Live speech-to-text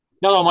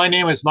Hello, my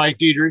name is Mike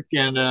Diedrich,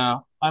 and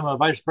I'm a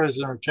vice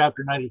president of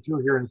Chapter 92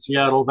 here in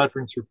Seattle,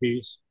 Veterans for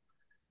Peace.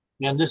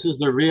 And this is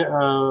the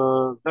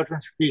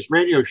Veterans for Peace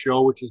radio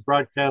show, which is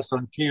broadcast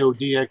on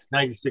KODX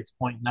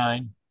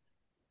 96.9.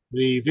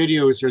 The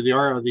videos or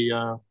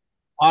the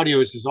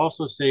audios is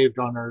also saved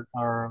on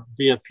our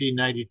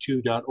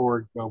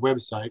VFP92.org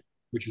website,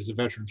 which is the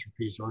Veterans for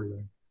Peace org.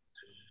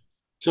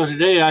 So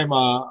today I'm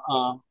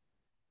honored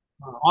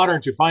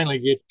to finally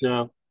get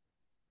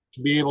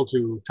to be able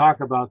to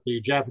talk about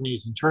the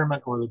Japanese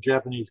internment or the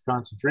Japanese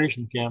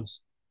concentration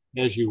camps,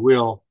 as you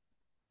will.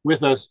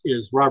 With us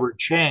is Robert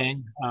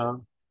Chang.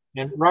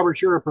 And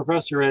Robert, you're a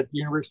professor at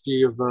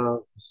University of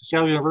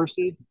Seattle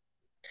University?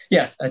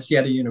 Yes, at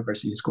Seattle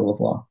University School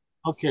of Law.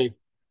 Okay.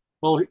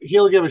 Well,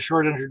 he'll give a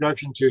short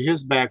introduction to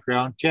his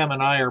background. Cam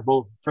and I are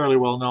both fairly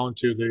well known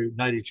to the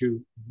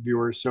 92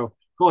 viewers. So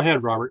go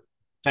ahead, Robert.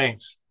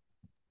 Thanks.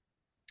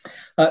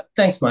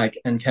 Thanks, Mike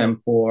and Kem,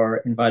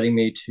 for inviting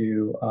me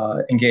to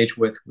engage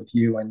with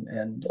you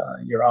and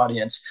your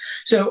audience.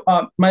 So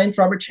my name's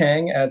Robert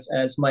Chang. As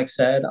Mike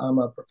said, I'm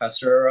a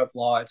professor of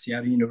law at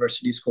Seattle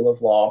University School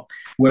of Law,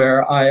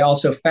 where I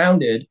also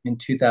founded in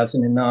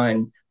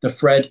 2009 the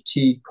Fred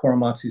T.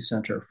 Korematsu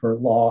Center for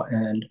Law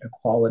and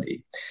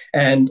Equality.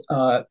 And,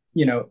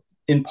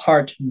 in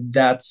part,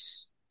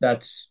 that's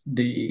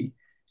the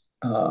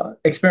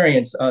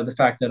experience, the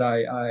fact that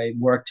I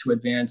work to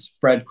advance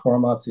Fred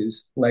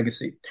Korematsu's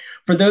legacy.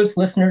 For those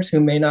listeners who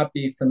may not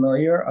be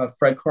familiar,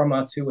 Fred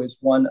Korematsu is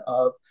one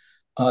of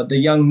the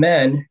young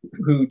men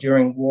who,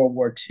 during World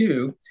War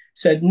II,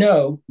 said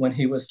no when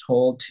he was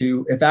told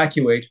to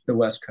evacuate the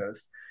West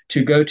Coast,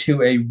 to go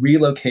to a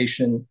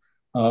relocation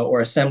or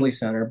assembly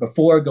center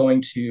before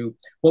going to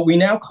what we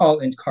now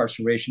call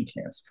incarceration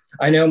camps.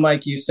 I know,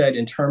 Mike, you said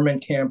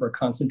internment camp or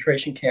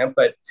concentration camp,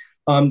 but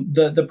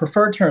the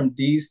preferred term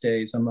these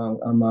days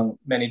among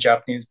many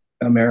Japanese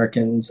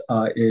Americans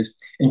is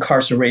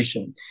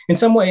incarceration. In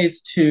some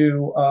ways,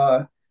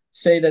 to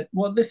say that,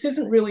 well, this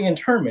isn't really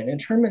internment.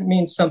 Internment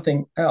means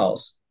something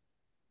else.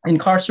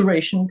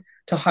 Incarceration,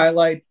 to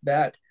highlight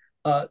that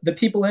the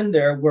people in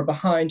there were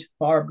behind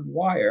barbed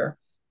wire,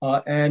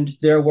 and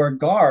there were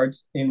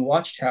guards in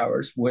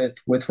watchtowers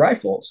with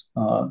rifles,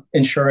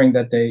 ensuring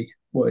that they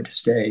would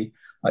stay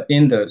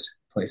in those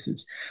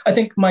places. I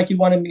think, Mike, you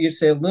wanted me to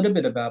say a little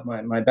bit about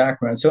my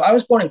background. So I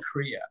was born in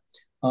Korea,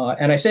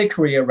 and I say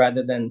Korea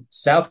rather than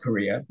South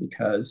Korea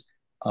because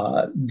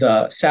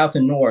the South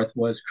and North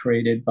was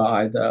created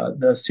by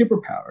the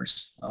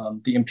superpowers,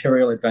 the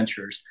imperial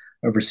adventures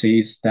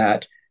overseas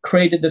that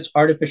created this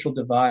artificial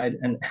divide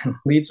and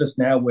leaves us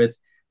now with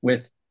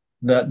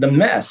the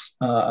mess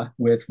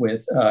with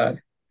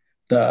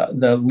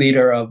the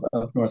leader of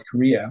North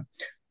Korea,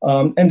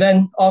 and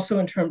then also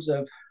in terms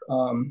of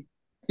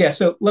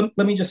so let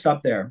me just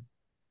stop there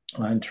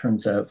in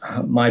terms of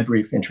my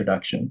brief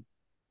introduction.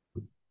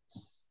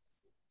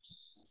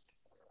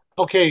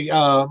 Okay,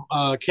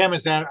 Cam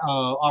has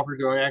offered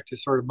to act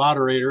as sort of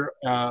moderator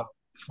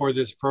for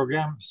this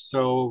program.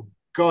 So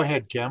go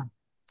ahead, Cam.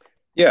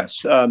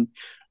 Yes, I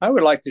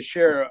would like to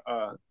share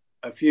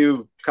a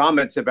few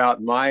comments about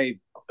my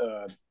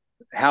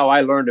how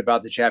I learned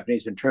about the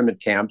Japanese internment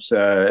camps.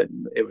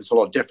 It was a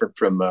little different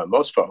from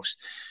most folks,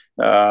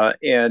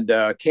 and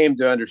came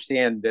to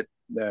understand that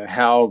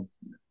how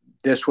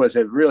this was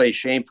a really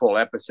shameful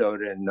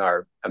episode in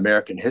our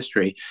American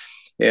history.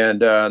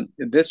 And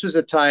this was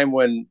a time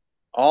when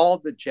all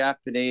the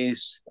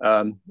Japanese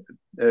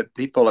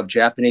people of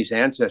Japanese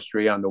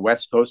ancestry on the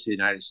West Coast of the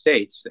United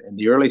States in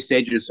the early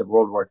stages of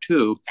World War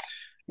II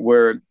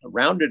were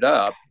rounded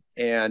up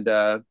and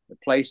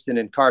placed in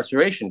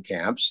incarceration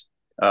camps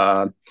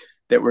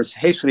that were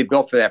hastily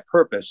built for that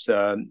purpose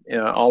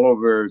all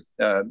over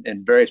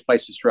in various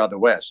places throughout the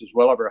West. As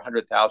well over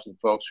 100,000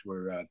 folks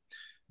were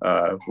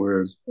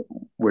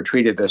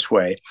treated this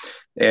way,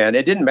 and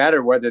it didn't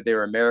matter whether they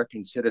were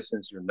American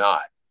citizens or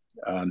not.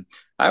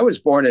 I was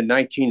born in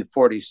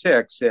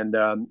 1946, and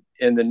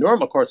in the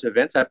normal course of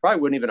events, I probably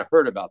wouldn't even have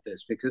heard about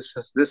this because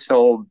this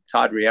whole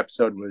tawdry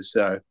episode was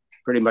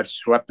pretty much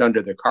swept under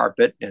the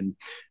carpet, and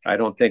I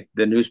don't think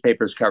the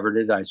newspapers covered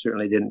it. I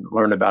certainly didn't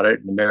learn about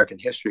it in American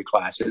history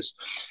classes,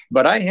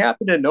 but I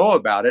happen to know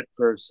about it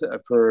for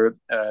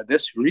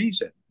this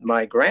reason.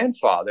 My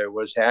grandfather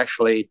was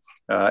actually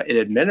an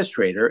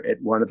administrator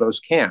at one of those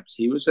camps.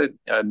 He was an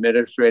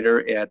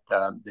administrator at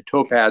the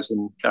Topaz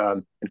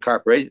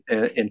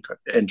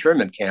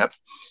internment camp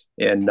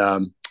in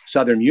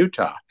southern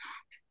Utah.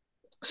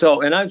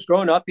 So, and I was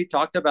growing up, he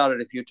talked about it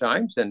a few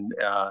times, and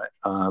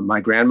my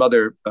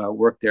grandmother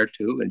worked there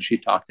too, and she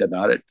talked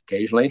about it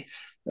occasionally.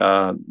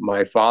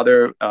 My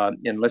father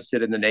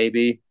enlisted in the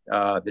Navy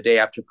the day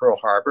after Pearl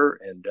Harbor,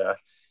 and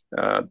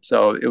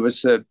so it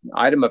was an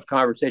item of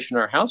conversation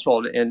in our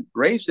household. And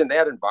raised in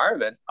that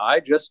environment,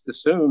 I just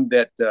assumed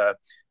that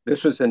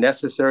this was a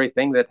necessary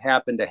thing that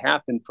happened to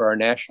happen for our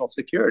national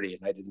security,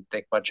 and I didn't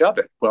think much of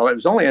it. Well, it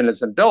was only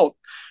as an adult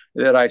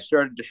that I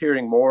started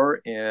hearing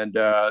more, and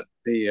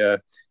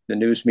the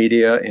news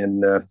media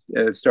and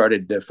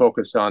started to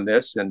focus on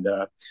this, and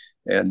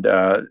And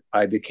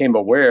I became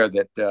aware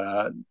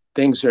that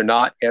things are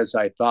not as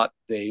I thought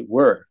they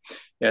were.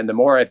 And the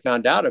more I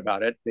found out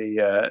about it,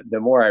 the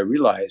more I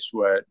realized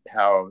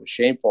how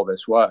shameful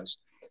this was.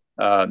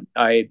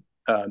 I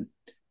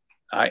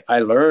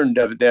learned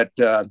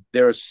that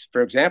there was,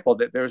 for example,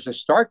 that there was a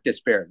stark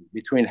disparity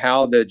between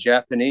how the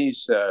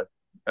Japanese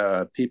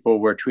people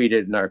were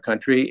treated in our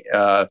country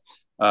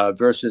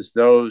versus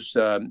those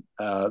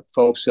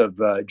folks of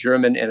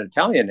German and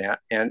Italian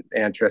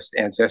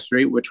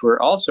ancestry, which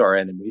were also our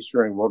enemies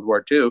during World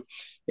War II.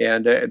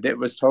 And it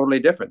was totally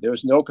different. There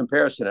was no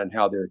comparison on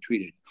how they were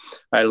treated.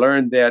 I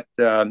learned that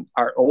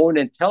our own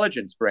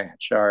intelligence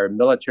branch, our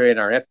military and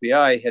our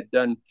FBI, had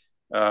done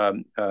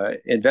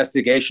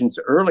investigations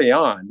early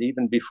on,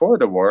 even before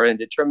the war, and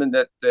determined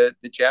that the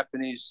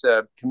Japanese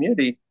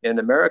community in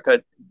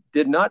America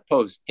did not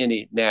pose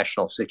any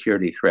national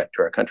security threat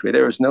to our country.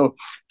 There was no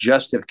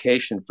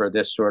justification for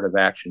this sort of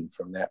action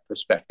from that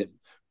perspective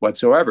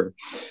whatsoever.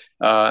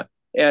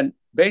 And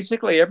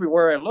basically,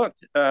 everywhere I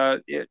looked,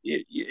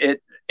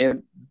 it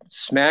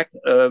smacked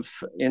of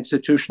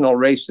institutional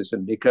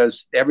racism,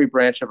 because every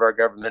branch of our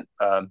government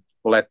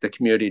let the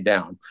community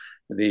down.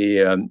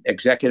 The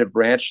executive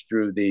branch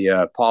through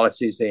the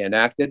policies they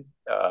enacted,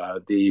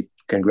 the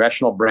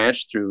congressional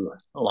branch through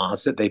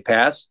laws that they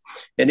passed,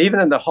 and even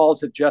in the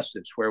halls of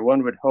justice, where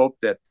one would hope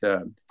that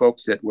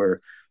folks that were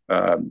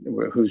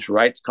whose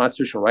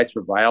constitutional rights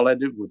were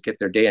violated, would get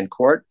their day in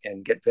court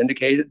and get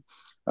vindicated.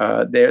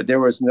 There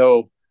was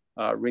no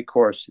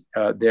recourse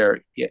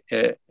there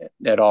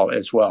at all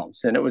as well.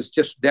 And it was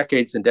just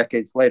decades and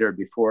decades later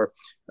before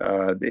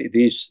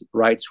these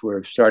rights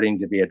were starting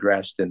to be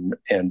addressed, and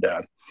an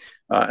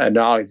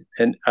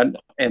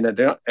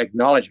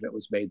acknowledgement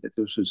was made that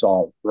this was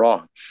all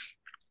wrong.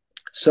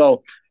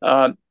 So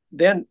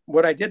then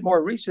what I did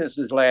more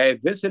recently is I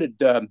visited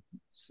the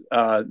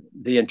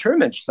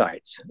internment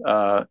sites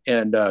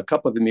and a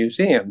couple of the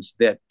museums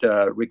that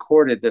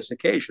recorded this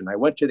occasion. I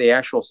went to the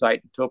actual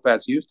site in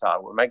Topaz, Utah,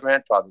 where my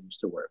grandfather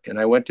used to work, and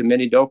I went to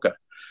Minidoka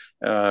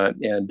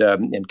and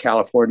in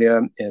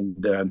California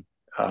and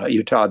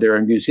Utah. There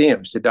are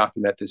museums to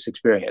document this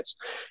experience.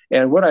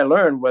 And what I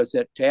learned was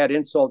that, to add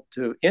insult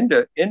to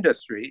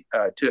injury,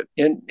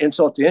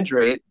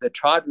 the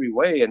tawdry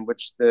way in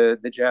which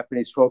the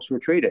Japanese folks were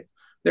treated.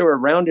 They were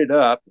rounded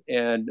up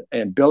and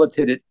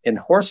billeted in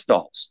horse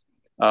stalls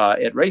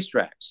at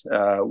racetracks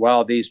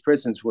while these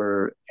prisons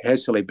were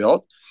hastily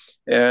built.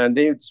 And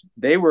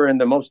they were in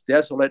the most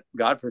desolate,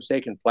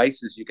 godforsaken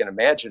places you can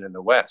imagine in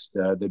the West.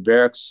 The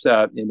barracks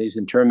in these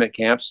internment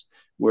camps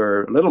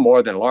were little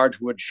more than large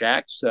wood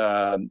shacks.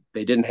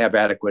 They didn't have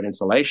adequate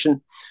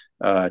insulation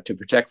to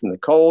protect from the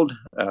cold.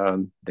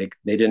 They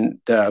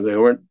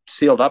weren't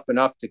sealed up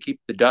enough to keep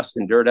the dust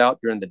and dirt out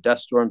during the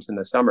dust storms in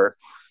the summer.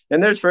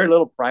 And there's very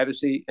little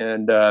privacy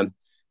and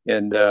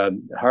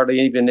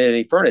hardly even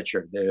any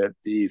furniture.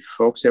 The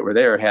folks that were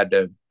there had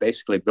to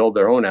basically build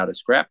their own out of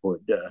scrap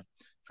wood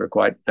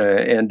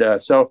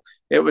so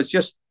it was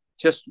just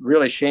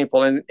really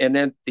shameful. And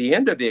at the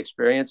end of the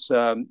experience,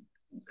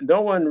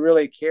 no one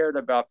really cared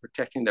about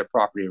protecting their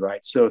property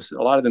rights. So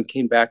a lot of them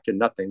came back to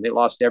nothing. They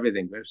lost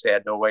everything because they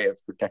had no way of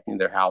protecting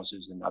their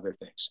houses and other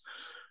things.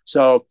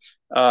 So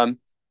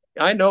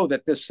I know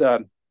that this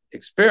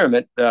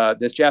experiment,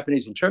 this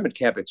Japanese internment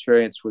camp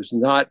experience, was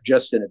not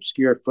just an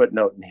obscure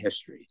footnote in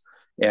history.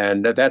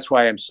 And that's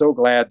why I'm so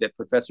glad that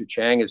Professor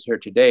Chang is here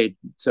today,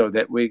 so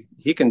that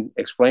he can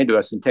explain to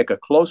us and take a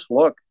close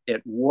look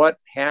at what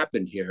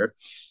happened here.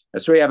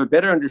 So we have a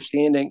better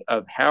understanding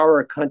of how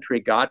our country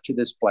got to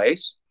this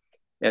place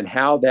and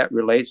how that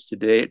relates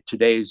to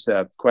today's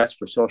quest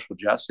for social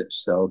justice.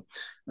 So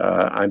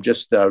I'm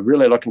just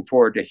really looking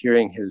forward to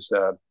hearing his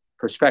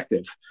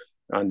perspective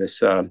on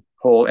this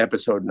whole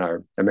episode in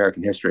our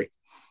American history.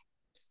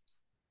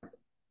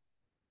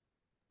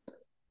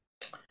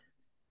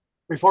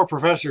 Before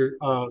Professor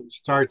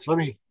starts, let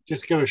me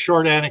just give a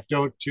short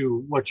anecdote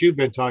to what you've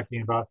been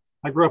talking about.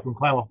 I grew up in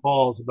Klamath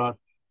Falls, about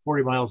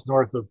 40 miles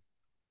north of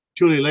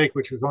Tule Lake,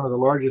 which was one of the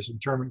largest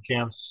internment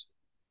camps,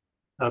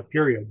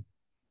 period.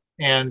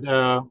 And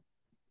I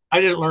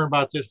didn't learn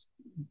about this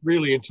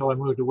really until I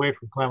moved away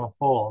from Klamath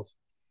Falls,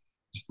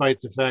 despite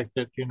the fact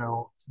that,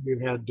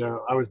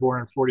 I was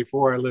born in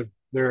 44. I lived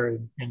there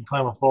in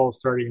Klamath Falls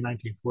starting in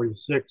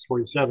 1946,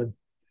 47.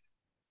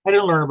 I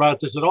didn't learn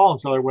about this at all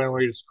until I went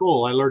away to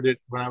school. I learned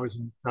it when I was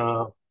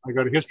I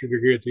got a history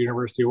degree at the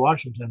University of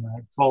Washington. And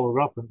I followed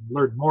up and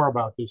learned more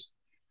about this.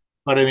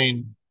 But I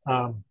mean,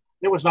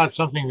 it was not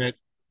something that,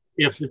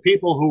 if the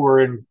people who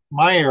were in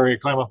my area,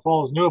 Klamath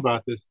Falls, knew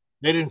about this,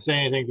 they didn't say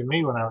anything to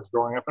me when I was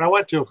growing up. And I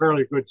went to a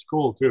fairly good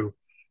school too,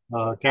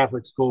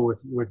 Catholic school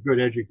with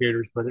good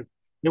educators, but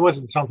it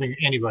wasn't something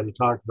anybody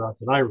talked about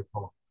that I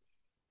recall.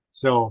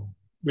 So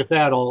with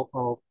that,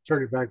 I'll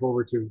turn it back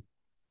over to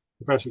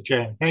Professor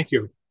Chang. Thank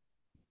you.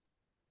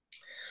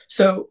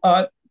 So,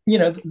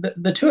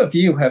 the two of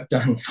you have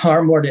done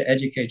far more to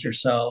educate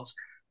yourselves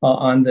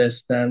on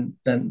this than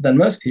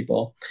most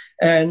people.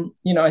 And,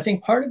 I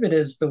think part of it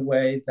is the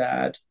way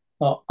that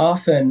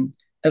often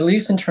at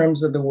least in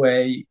terms of the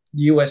way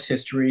U.S.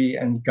 history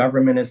and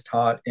government is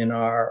taught in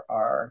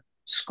our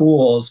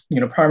schools,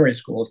 primary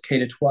schools, K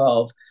to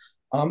 12,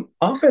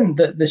 often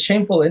the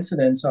shameful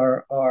incidents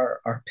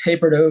are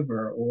papered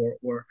over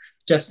or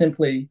just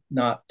simply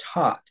not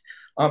taught.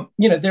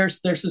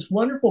 There's this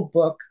wonderful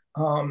book.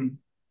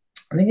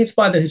 I think it's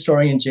by the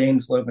historian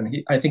James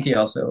Loewen. I think he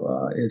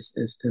also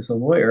is a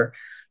lawyer.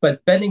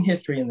 But Bending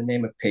History in the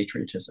Name of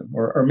Patriotism,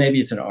 or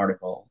maybe it's an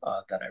article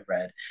that I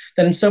read,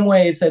 that in some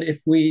ways that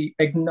if we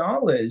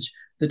acknowledge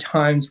the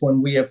times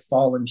when we have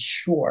fallen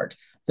short,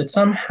 that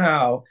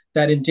somehow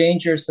that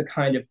endangers the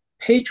kind of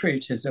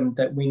patriotism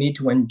that we need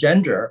to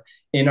engender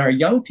in our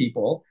young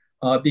people,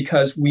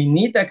 because we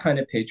need that kind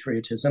of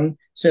patriotism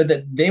so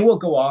that they will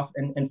go off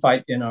and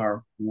fight in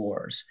our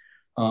wars.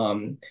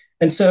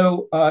 And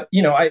so,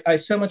 I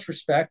so much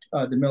respect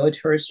the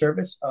military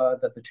service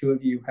that the two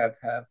of you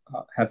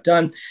have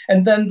done,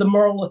 and then the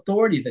moral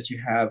authority that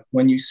you have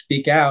when you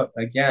speak out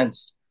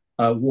against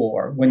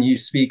war, when you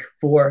speak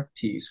for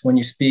peace, when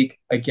you speak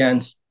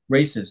against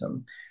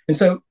racism. And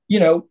so,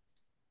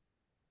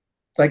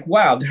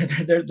 wow,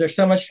 there's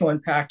so much to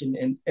unpack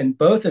in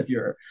both of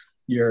your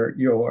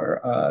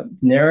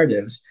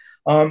narratives.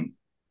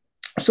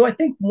 So I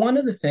think one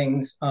of the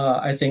things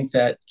I think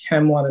that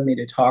Kem wanted me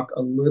to talk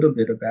a little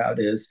bit about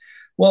is,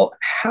 well,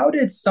 how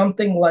did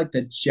something like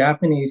the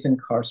Japanese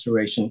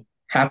incarceration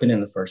happen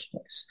in the first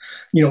place?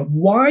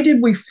 Why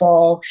did we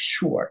fall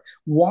short?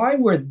 Why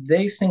were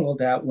they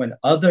singled out when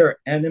other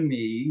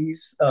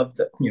enemies of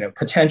the,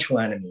 potential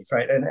enemies,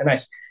 right? And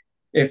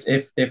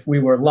if we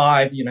were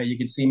live, you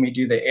could see me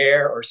do the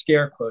air or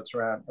scare quotes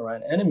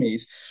around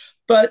enemies.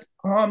 But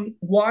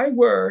why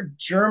were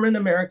German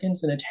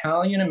Americans and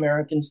Italian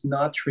Americans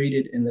not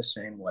treated in the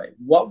same way?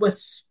 What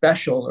was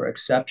special or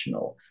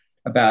exceptional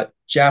about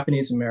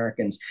Japanese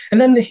Americans?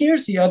 And then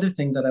here's the other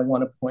thing that I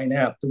want to point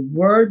out, the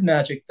word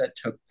magic that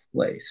took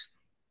place.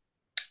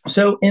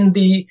 So in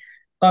the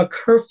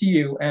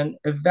curfew and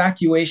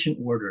evacuation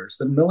orders,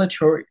 the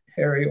military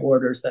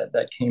orders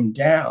that came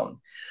down,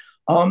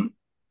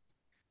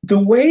 the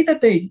way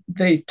that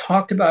they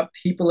talked about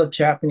people of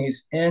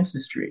Japanese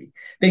ancestry,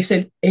 they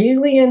said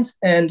aliens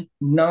and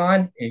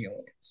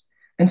non-aliens.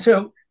 And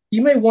so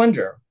you may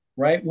wonder,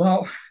 right?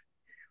 Well,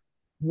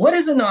 what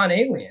is a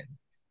non-alien?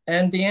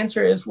 And the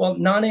answer is, well,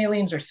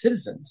 non-aliens are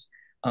citizens.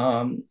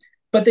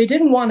 But they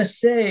didn't want to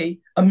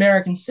say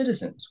American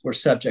citizens were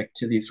subject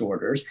to these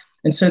orders.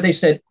 And so they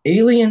said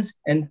aliens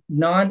and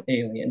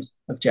non-aliens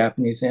of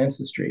Japanese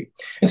ancestry.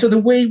 And so the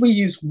way we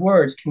use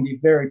words can be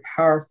very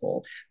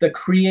powerful, that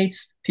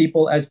creates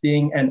people as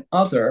being an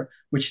other,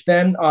 which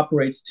then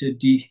operates to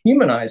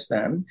dehumanize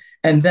them,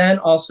 and then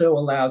also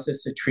allows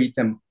us to treat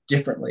them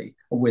differently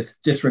with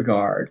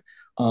disregard,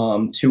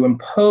 to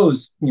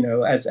impose,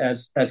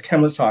 as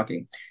Kem was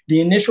talking,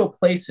 the initial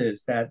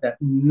places that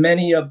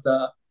many of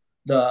the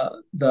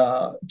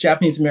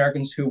Japanese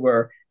Americans who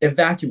were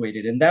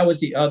evacuated, and that was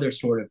the other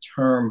sort of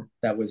term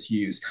that was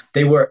used.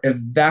 They were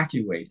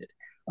evacuated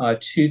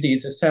to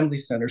these assembly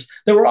centers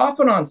that were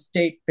often on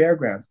state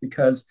fairgrounds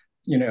because,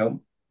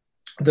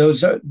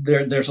 there's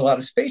a lot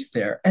of space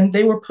there. And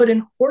they were put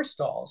in horse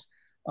stalls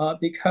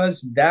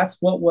because that's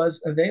what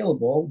was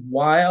available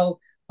while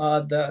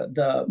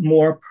the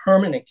more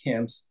permanent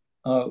camps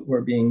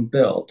were being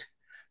built.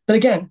 But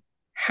again,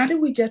 how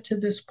do we get to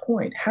this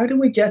point? How do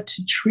we get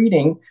to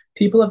treating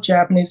people of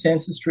Japanese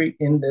ancestry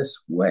in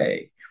this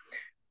way?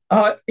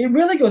 It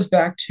really goes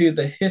back to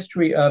the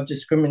history of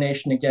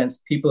discrimination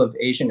against people of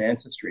Asian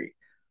ancestry.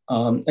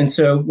 And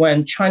so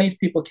when Chinese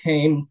people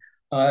came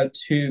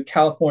to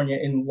California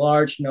in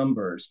large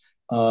numbers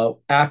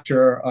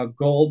after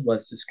gold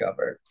was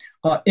discovered,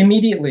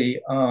 immediately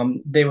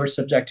they were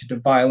subjected to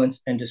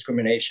violence and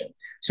discrimination.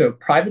 So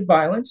private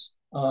violence,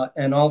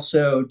 and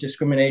also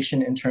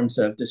discrimination in terms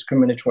of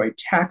discriminatory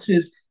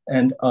taxes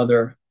and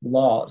other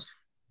laws.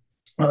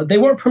 They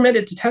weren't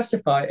permitted to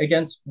testify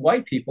against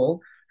white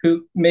people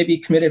who maybe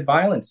committed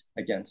violence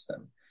against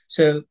them.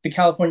 So the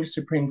California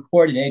Supreme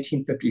Court in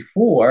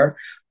 1854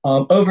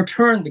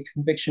 overturned the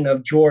conviction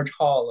of George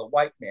Hall, a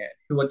white man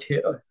who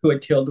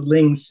had killed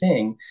Ling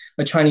Sing,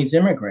 a Chinese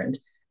immigrant.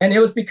 And it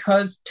was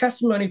because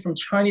testimony from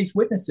Chinese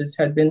witnesses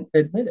had been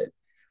admitted.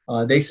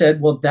 They said,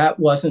 well, that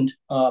wasn't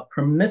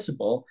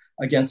permissible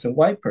against a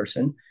white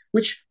person,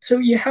 so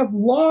you have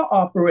law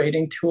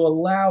operating to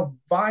allow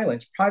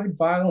violence, private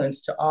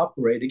violence to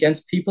operate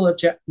against people of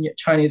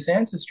Chinese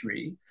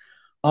ancestry,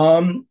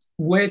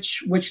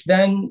 which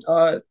then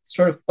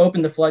sort of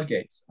opened the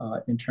floodgates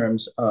in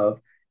terms of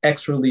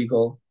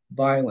extra-legal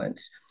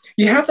violence.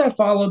 You have that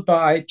followed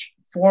by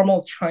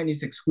formal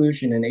Chinese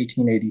exclusion in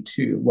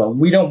 1882. Well,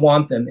 we don't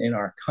want them in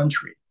our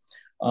country.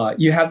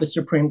 You have the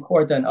Supreme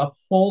Court then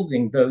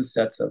upholding those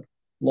sets of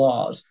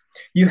laws.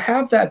 You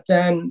have that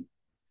then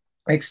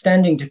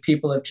extending to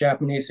people of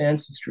Japanese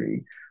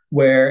ancestry,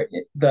 where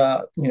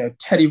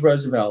Teddy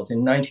Roosevelt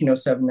in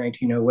 1907,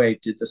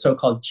 1908 did the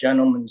so-called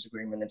Gentleman's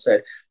Agreement and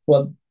said,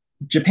 well,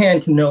 Japan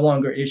can no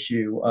longer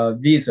issue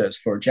visas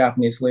for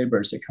Japanese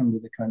laborers that come to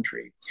the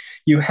country.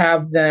 You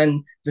have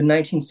then the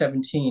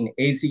 1917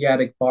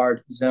 Asiatic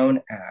Barred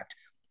Zone Act,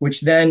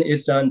 which then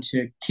is done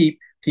to keep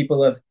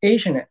people of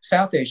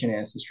South Asian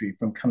ancestry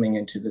from coming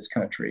into this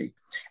country.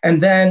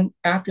 And then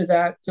after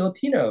that,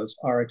 Filipinos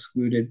are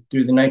excluded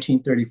through the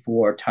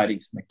 1934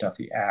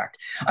 Tidings-McDuffie Act.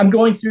 I'm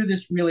going through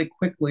this really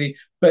quickly,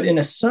 but in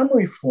a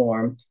summary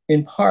form,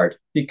 in part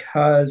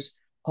because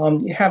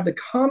you have the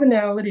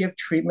commonality of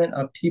treatment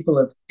of people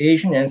of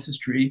Asian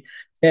ancestry.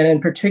 And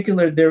in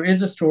particular, there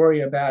is a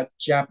story about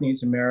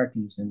Japanese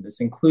Americans in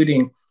this,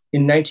 including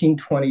in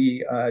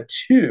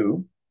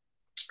 1922,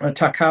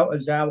 Takao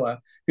Ozawa,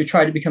 who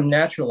tried to become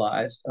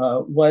naturalized,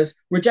 was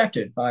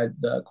rejected by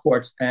the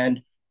courts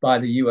and by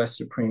the US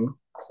Supreme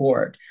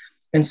Court.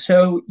 And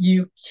so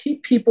you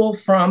keep people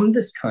from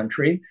this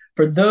country.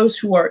 For those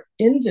who are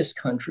in this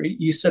country,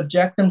 you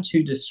subject them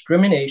to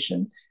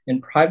discrimination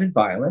and private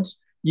violence.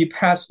 You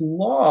pass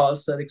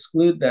laws that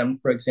exclude them,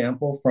 for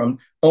example, from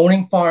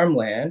owning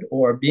farmland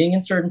or being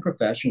in certain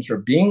professions or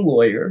being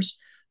lawyers.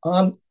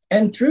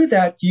 And through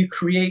that, you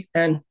create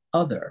an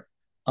other.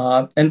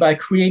 And by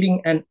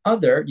creating an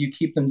other, you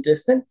keep them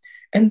distant.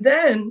 And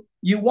then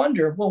you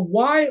wonder, well,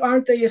 why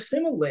aren't they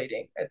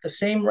assimilating at the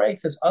same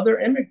rates as other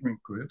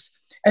immigrant groups?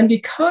 And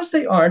because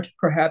they aren't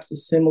perhaps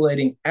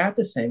assimilating at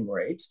the same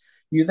rates,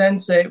 you then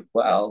say,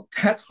 well,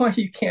 that's why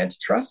you can't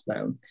trust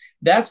them.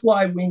 That's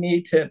why we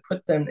need to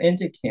put them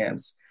into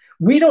camps.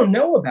 We don't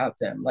know about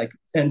them.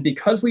 And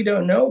because we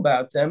don't know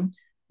about them,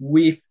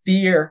 we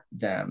fear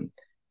them.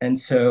 And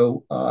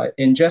so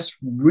in just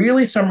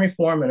really summary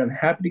form, and I'm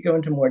happy to go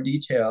into more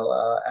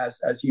detail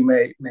as you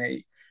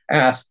may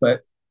ask,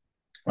 but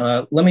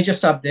let me just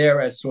stop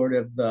there as sort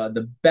of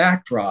the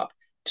backdrop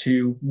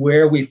to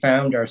where we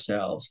found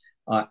ourselves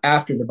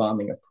after the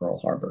bombing of Pearl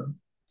Harbor.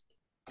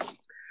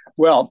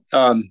 Well,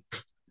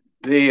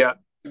 there's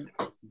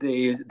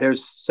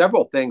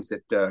several things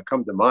that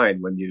come to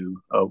mind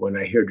when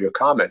I heard your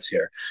comments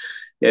here.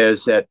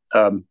 Is that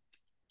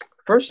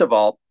first of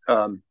all,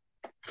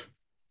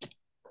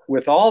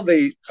 with all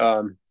the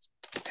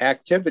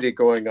activity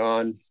going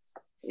on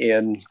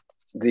in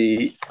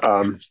the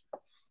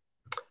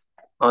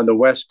on the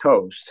West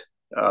Coast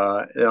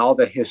and all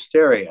the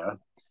hysteria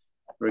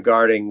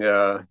regarding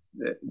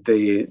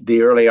the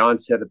early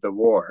onset of the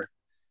war,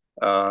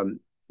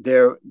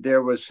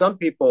 there was some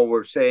people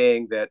were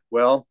saying that,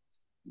 well,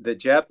 the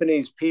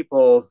Japanese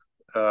people,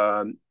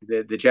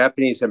 the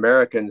Japanese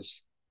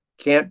Americans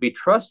can't be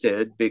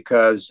trusted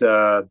because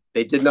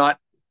they did not.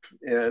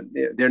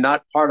 They're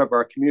not part of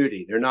our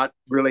community. They're not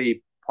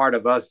really part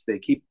of us. They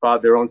keep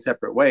their own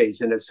separate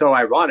ways, and it's so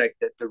ironic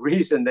that the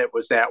reason that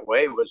was that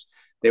way was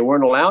they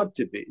weren't allowed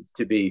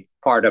to be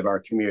part of our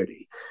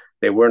community.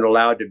 They weren't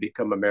allowed to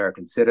become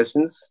American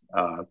citizens.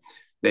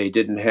 They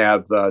didn't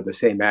have the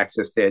same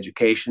access to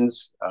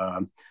educations.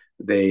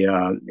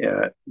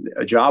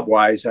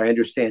 Job-wise, I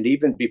understand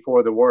even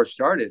before the war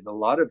started, a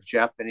lot of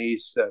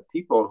Japanese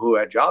people who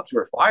had jobs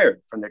were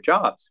fired from their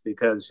jobs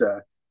because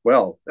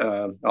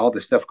all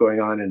the stuff going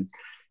on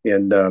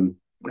in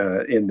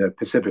the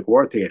Pacific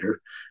War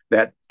theater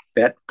that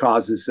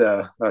causes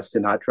us to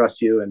not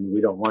trust you, and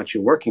we don't want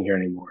you working here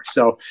anymore.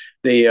 So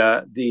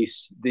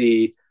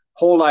the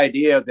whole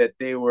idea that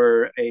they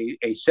were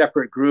a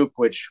separate group,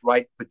 which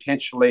might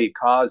potentially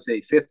cause a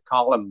fifth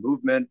column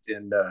movement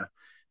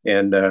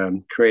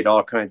and create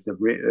all kinds of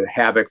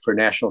havoc for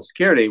national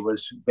security,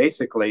 was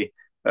basically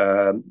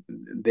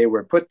they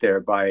were put there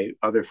by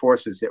other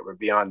forces that were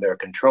beyond their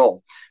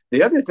control.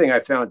 The other thing I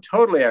found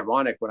totally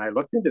ironic when I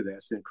looked into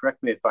this, and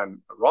correct me if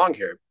I'm wrong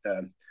here,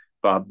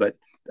 Bob, but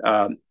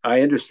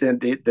I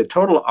understand the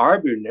total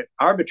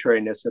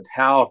arbitrariness of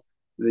how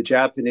the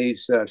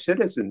Japanese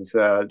citizens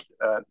in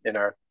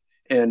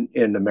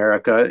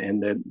America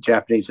and the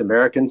Japanese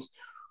Americans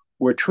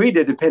were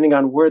treated depending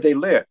on where they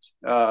lived.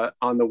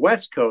 On the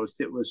West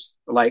Coast, it was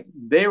like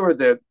they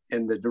were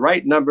in the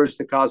right numbers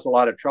to cause a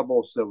lot of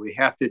trouble, so we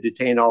have to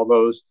detain all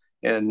those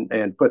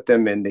and put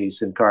them in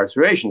these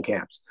incarceration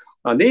camps.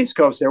 On the East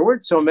Coast, there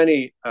weren't so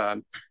many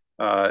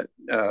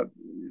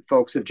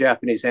folks of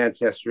Japanese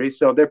ancestry,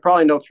 so they're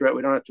probably no threat.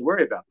 We don't have to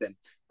worry about them.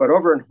 But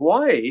over in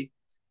Hawaii,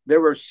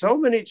 there were so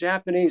many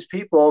Japanese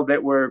people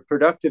that were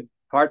productive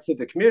parts of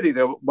the community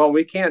that, well,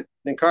 we can't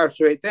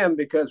incarcerate them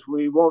because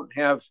we won't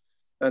have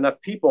enough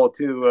people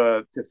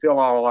to fill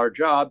all our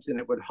jobs, and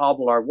it would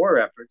hobble our war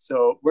effort.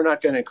 So we're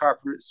not going to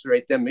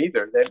incarcerate them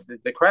either.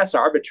 The crass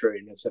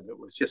arbitrariness of it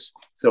was just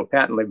so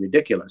patently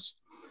ridiculous.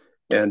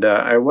 And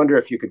I wonder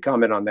if you could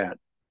comment on that.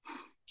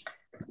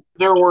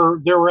 There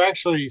were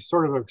actually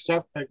sort of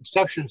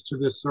exceptions to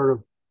this sort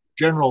of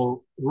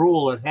general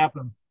rule that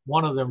happened.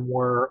 One of them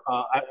were,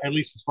 at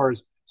least as far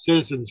as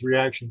citizens'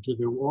 reaction to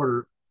the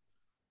order,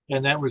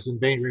 and that was in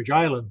Bainbridge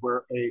Island,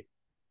 where a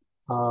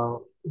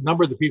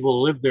number of the people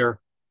who lived there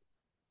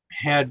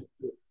had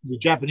the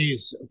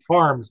Japanese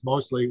farms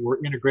mostly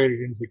were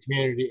integrated into the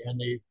community, and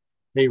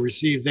they were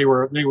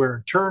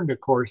interned, of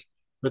course,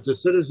 but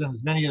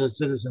many of the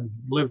citizens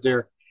lived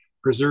there,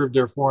 preserved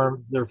their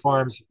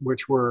farms,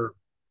 which were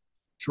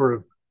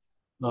sort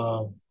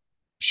of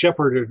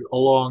shepherded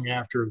along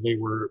after they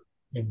were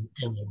in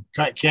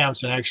the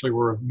camps and actually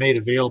were made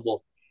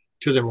available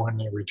to them when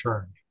they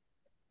returned.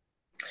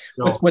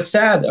 So, what's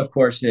sad, of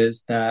course,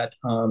 is that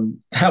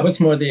that was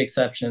more the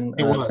exception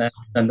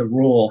than the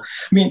rule.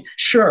 I mean,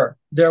 sure,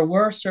 there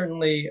were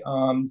certainly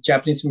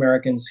Japanese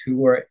Americans who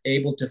were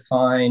able to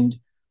find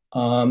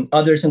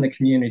others in the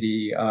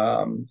community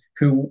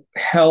who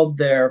held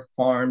their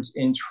farms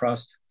in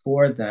trust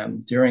for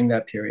them during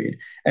that period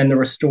and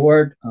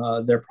restored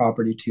their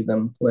property to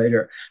them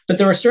later. But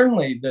there were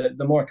certainly,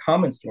 the more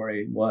common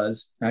story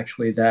was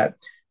actually that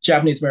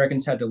Japanese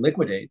Americans had to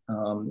liquidate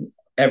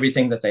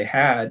everything that they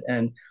had,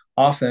 and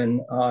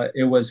often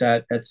it was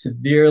at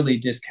severely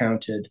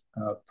discounted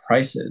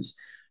prices.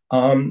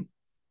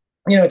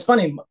 It's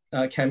funny,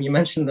 Cam, you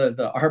mentioned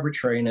the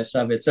arbitrariness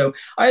of it. So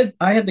I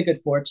had the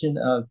good fortune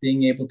of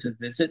being able to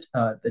visit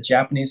the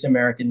Japanese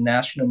American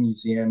National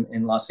Museum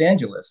in Los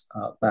Angeles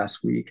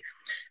last week.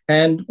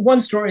 And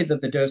one story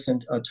that the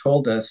docent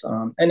told us,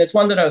 and it's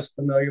one that I was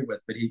familiar with,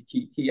 but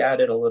he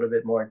added a little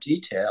bit more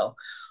detail.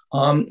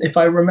 If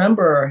I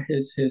remember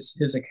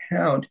his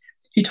account,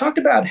 he talked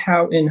about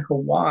how in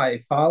Hawaii,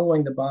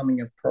 following the bombing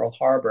of Pearl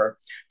Harbor,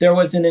 there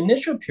was an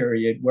initial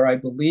period where I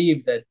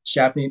believe that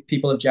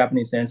people of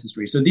Japanese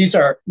ancestry, so these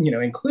are,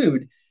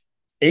 include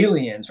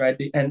aliens, right?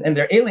 And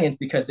they're aliens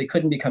because they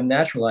couldn't become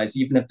naturalized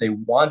even if they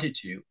wanted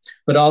to,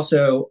 but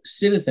also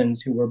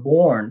citizens who were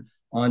born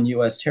on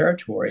US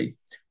territory.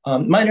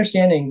 My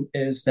understanding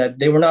is that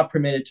they were not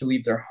permitted to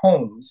leave their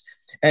homes.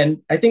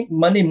 And I think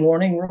Monday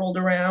morning rolled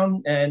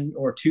around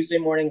or Tuesday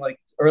morning, like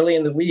early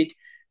in the week,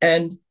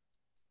 and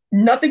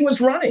nothing was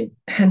running.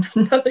 And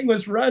nothing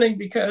was running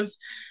because,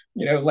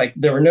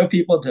 there were no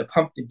people to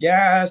pump the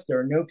gas. There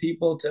were no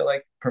people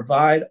to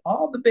provide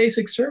all the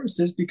basic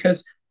services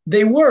because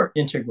they were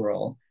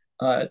integral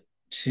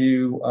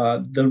to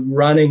the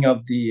running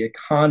of the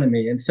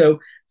economy. And so,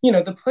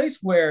 the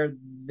place where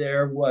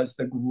there was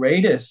the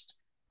greatest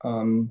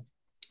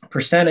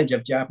percentage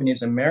of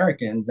Japanese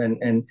Americans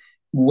and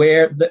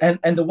where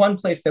the one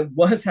place that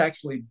was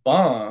actually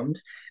bombed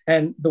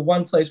and the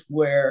one place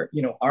where,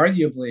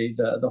 arguably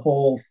the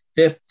whole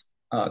fifth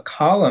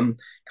column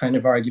kind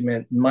of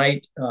argument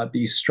might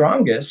be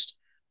strongest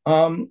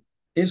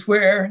is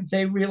where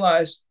they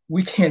realized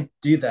we can't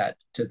do that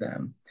to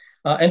them.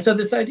 And so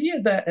this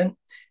idea that,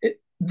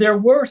 there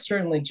were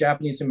certainly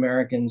Japanese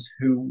Americans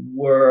who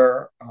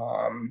were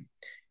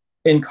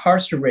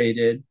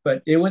incarcerated,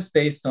 but it was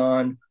based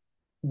on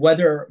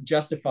whether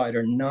justified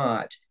or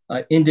not,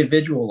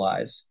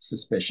 individualized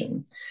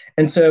suspicion.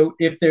 And so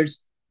if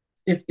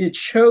it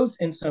shows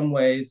in some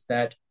ways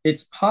that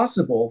it's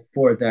possible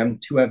for them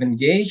to have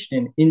engaged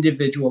in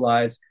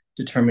individualized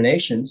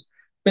determinations,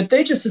 but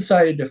they just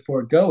decided to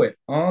forego it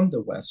on the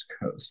West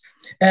Coast.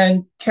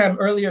 And Cam,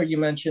 earlier you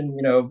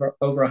mentioned, over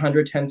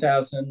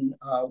 110,000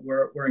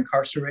 were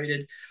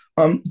incarcerated.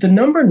 The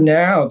number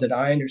now that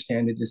I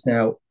understand it is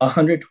now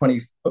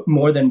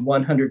more than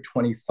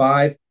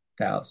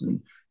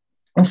 125,000.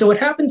 And so what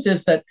happens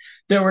is that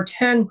there were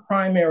 10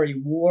 primary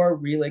War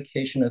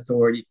Relocation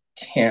Authority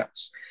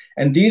camps.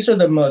 And these are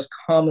the most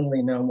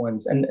commonly known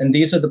ones. And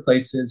these are the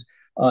places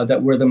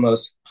that were the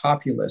most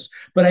populous.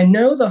 But I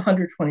know the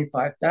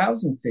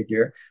 125,000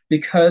 figure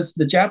because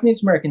the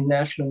Japanese American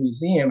National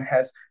Museum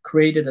has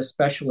created a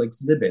special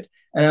exhibit.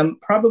 And I'm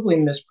probably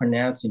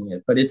mispronouncing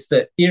it, but it's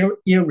the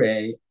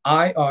IREII,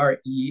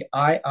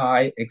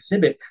 I-R-E-I-I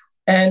exhibit.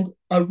 And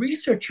a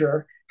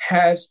researcher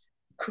has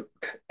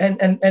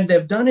and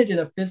they've done it in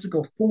a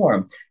physical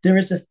form. There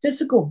is a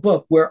physical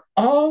book where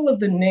all of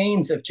the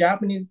names of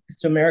Japanese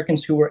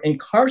Americans who were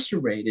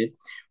incarcerated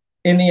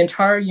in the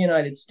entire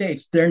United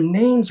States, their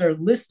names are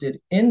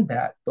listed in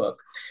that book.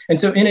 And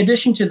so in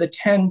addition to the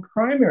 10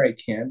 primary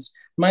camps,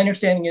 my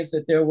understanding is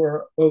that there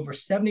were over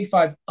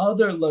 75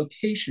 other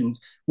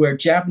locations where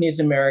Japanese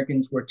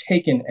Americans were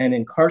taken and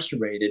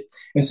incarcerated.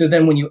 And so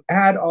then when you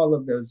add all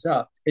of those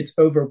up, it's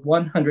over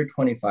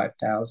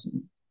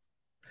 125,000.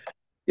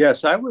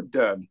 Yes, I would.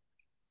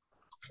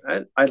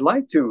 I'd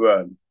like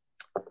to.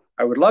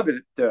 I would love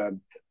it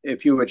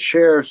if you would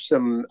share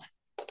some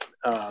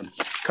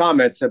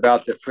comments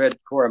about the Fred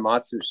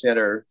Korematsu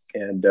Center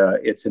and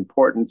its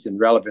importance and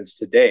relevance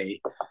today,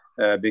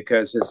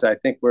 because as I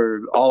think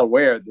we're all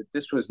aware that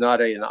this was not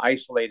an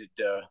isolated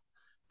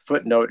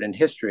footnote in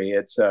history.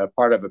 It's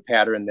part of a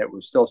pattern that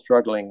we're still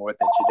struggling with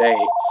it today.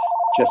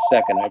 Just a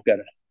second, I've got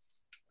to.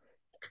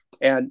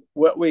 And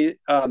what the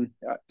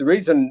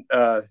reason.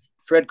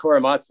 Fred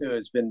Korematsu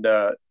has been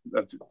of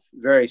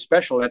very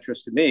special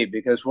interest to me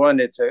because, one,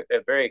 it's a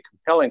very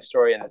compelling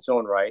story in its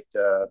own right.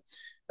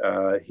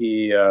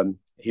 He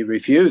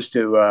refused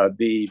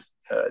to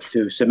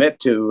submit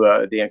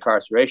to the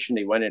incarceration.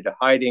 He went into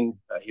hiding.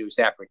 He was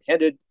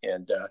apprehended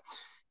and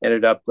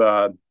ended up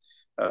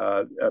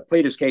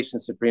plead his case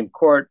in Supreme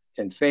Court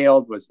and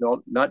failed. Was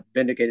not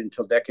vindicated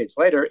until decades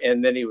later,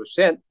 and then he was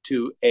sent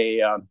to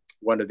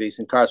one of these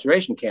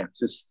incarceration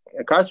camps. This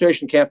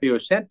incarceration camp he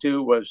was sent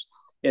to was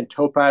in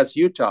Topaz,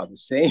 Utah, the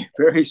same,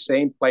 very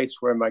same place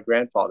where my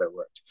grandfather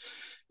worked.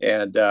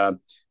 And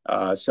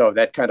so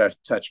that kind of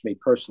touched me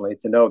personally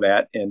to know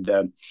that. And,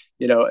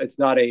 it's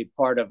not a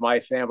part of my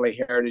family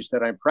heritage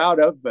that I'm proud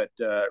of, but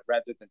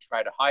rather than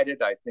try to hide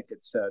it, I think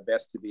it's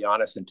best to be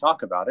honest and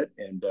talk about it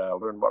and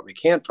learn what we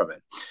can from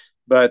it.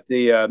 But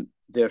the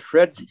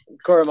Fred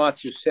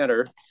Korematsu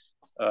Center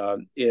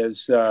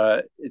is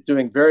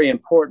doing very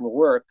important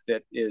work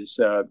that is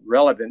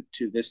relevant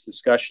to this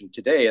discussion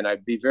today. And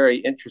I'd be very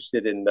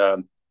interested in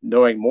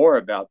knowing more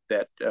about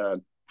that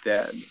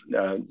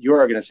your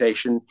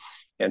organization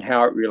and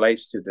how it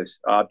relates to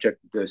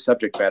the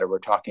subject matter we're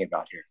talking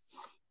about here.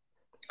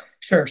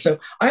 Sure. So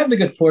I have the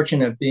good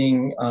fortune of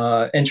being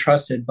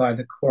entrusted by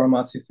the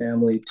Korematsu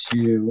family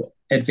to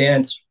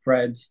advance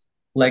Fred's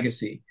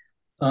legacy.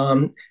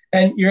 And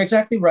you're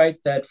exactly right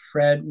that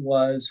Fred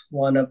was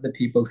one of the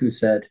people who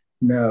said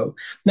no.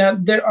 Now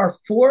there are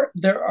four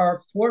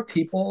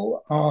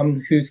people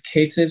whose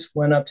cases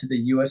went up to the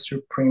U.S.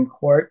 Supreme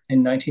Court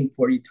in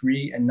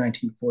 1943 and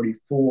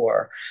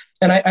 1944,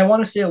 and I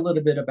want to say a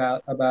little bit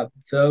about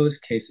those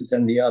cases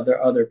and the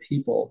other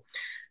people.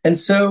 And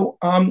so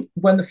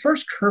when the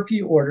first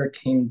curfew order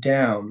came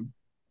down,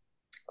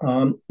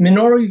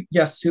 Minoru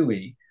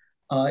Yasui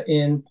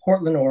in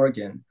Portland,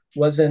 Oregon,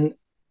 was an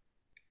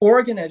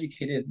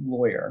Oregon-educated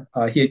lawyer.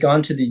 He had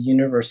gone to the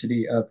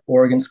University of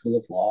Oregon School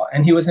of Law,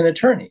 and he was an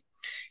attorney.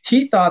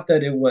 He thought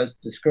that it was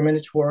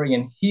discriminatory,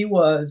 and he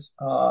wanted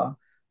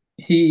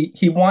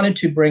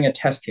to bring a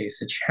test case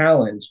to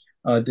challenge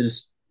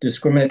this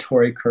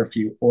discriminatory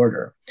curfew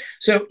order.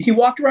 So he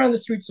walked around the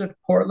streets of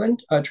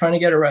Portland trying to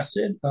get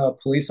arrested. A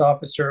police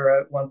officer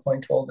at one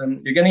point told him,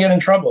 "You're going to get in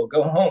trouble,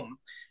 go home."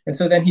 And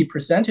so then he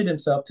presented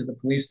himself to the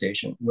police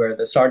station, where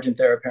the sergeant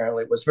there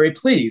apparently was very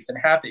pleased and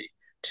happy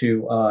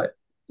to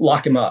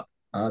lock him up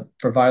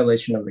for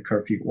violation of the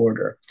curfew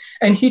order.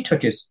 And he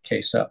took his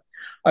case up.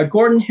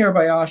 Gordon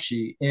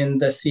Hirabayashi in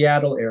the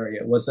Seattle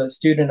area was a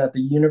student at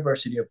the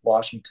University of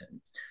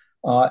Washington.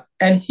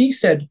 And he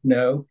said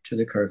no to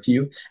the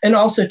curfew and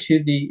also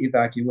to the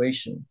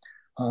evacuation.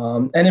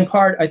 And in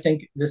part, I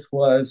think this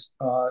was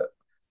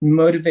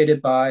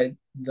motivated by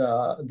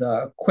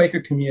the Quaker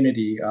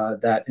community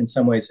that in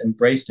some ways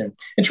embraced him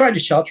and tried to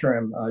shelter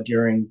him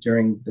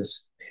during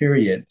this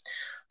period.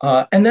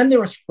 And then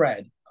there was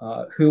Fred,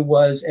 who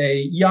was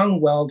a young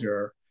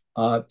welder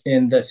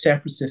in the San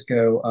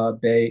Francisco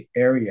Bay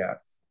Area.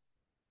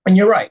 And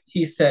you're right,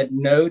 he said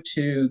no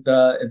to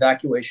the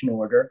evacuation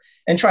order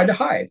and tried to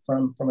hide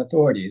from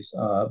authorities,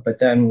 but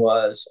then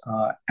was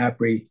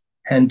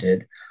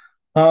apprehended.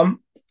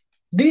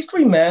 These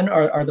three men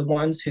are the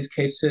ones whose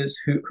cases,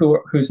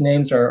 whose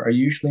names are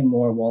usually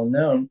more well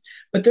known.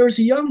 But there's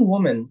a young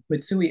woman,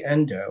 Mitsui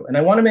Endo, and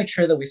I want to make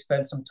sure that we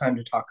spend some time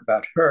to talk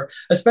about her,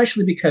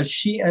 especially because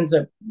she ends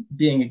up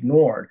being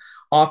ignored,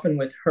 often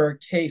with her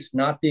case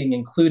not being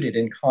included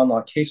in con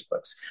law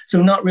casebooks,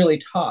 so not really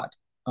taught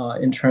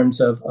in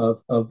terms of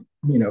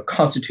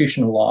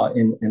constitutional law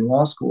in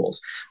law schools.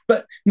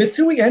 But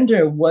Mitsui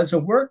Endo was a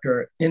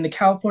worker in the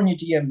California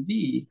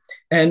DMV,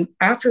 and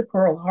after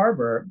Pearl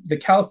Harbor, the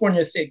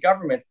California state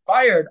government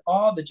fired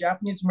all the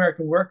Japanese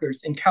American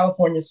workers in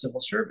California civil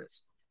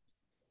service.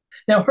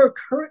 Now,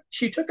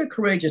 she took a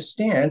courageous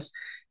stance,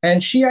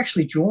 and she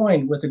actually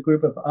joined with a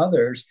group of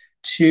others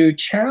to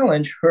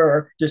challenge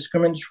her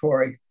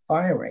discriminatory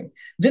firing.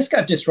 This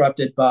got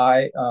disrupted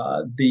by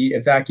the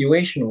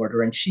evacuation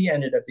order, and she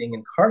ended up being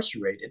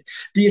incarcerated.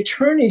 The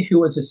attorney who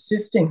was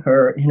assisting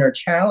her in her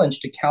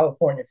challenge to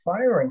California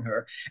firing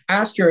her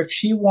asked her if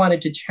she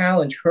wanted to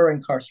challenge her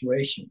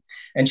incarceration,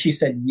 and she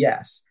said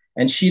yes,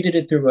 and she did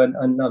it through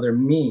another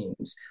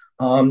means.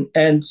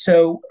 And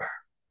so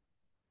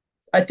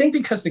I think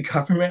because the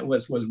government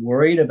was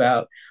worried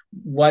about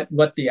what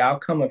the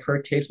outcome of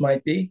her case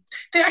might be,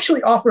 they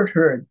actually offered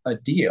her a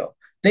deal.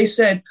 They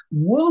said,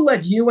 "We'll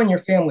let you and your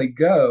family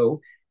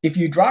go if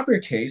you drop your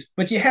case,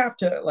 but you have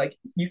to,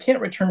 you can't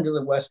return to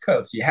the West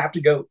Coast. You have to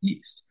go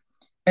east."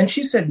 And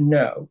she said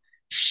no.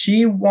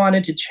 She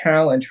wanted to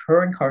challenge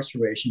her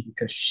incarceration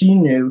because she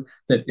knew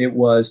that it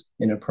was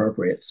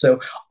inappropriate. So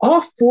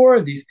all four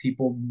of these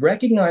people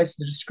recognized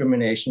the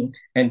discrimination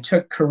and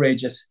took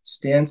courageous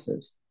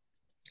stances.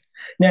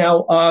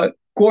 Now,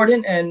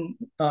 Gordon and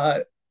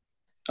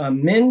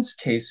Min's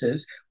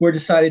cases were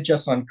decided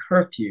just on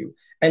curfew.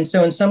 And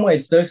so in some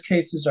ways, those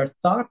cases are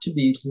thought to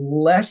be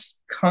less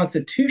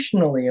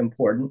constitutionally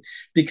important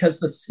because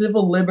the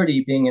civil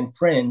liberty being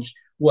infringed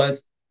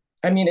was,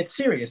 it's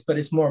serious, but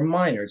it's more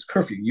minor. It's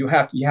curfew. You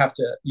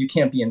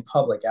can't be in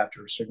public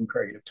after a certain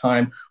period of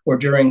time or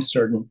during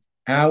certain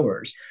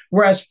hours.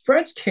 Whereas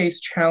Fred's case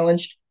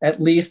challenged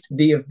at least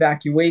the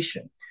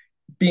evacuation,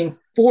 being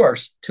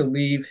forced to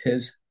leave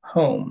his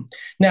home.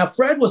 Now,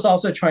 Fred was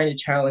also trying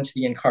to challenge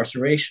the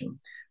incarceration,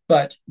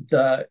 but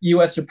the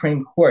U.S.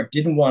 Supreme Court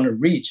didn't want to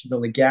reach the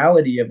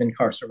legality of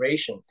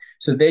incarceration,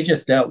 so they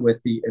just dealt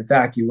with the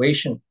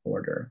evacuation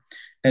order.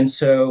 And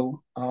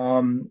so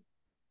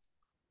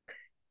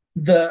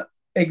the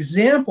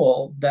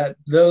example that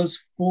those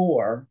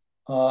four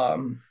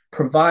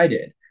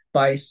provided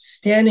by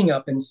standing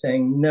up and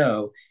saying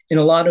no, in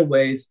a lot of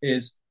ways,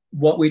 is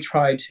what we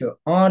try to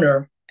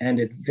honor and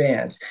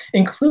advance,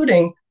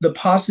 including the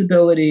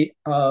possibility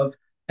of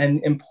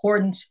and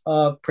importance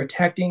of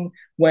protecting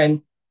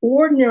when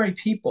ordinary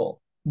people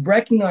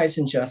recognize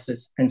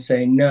injustice and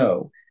say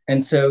no.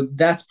 And so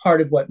that's part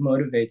of what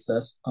motivates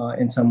us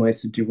in some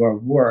ways to do our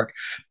work.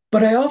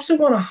 But I also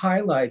want to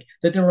highlight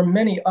that there were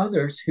many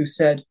others who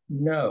said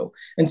no.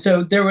 And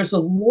so there was a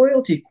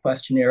loyalty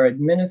questionnaire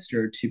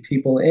administered to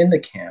people in the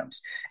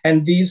camps.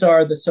 And these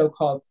are the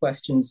so-called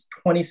questions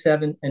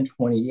 27 and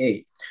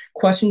 28.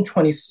 Question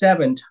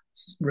 27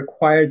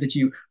 required that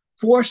you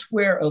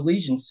forswear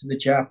allegiance to the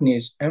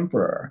Japanese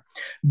emperor.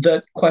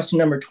 The question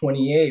number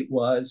 28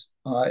 was,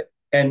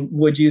 and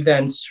would you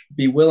then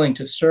be willing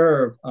to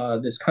serve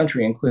this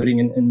country, including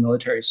in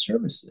military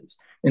services,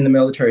 in the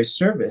military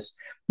service?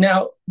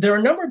 Now, there are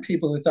a number of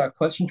people who thought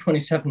question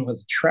 27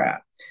 was a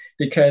trap,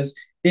 because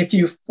if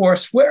you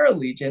forswear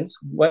allegiance,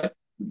 what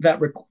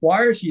that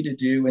requires you to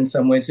do in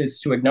some ways is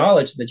to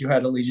acknowledge that you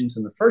had allegiance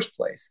in the first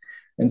place.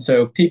 And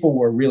so people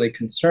were really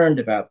concerned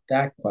about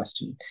that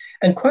question.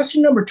 And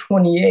question number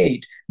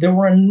 28, there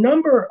were a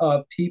number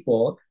of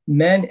people,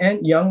 men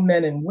and young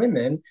men and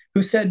women,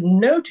 who said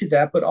no to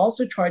that, but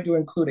also tried to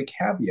include a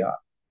caveat.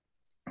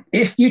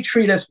 If you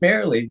treat us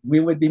fairly, we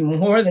would be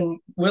more than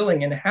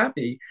willing and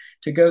happy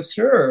to go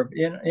serve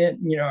in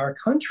our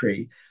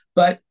country.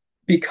 But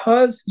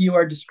because you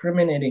are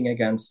discriminating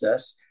against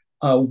us,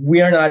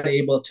 we are not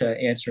able to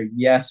answer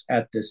yes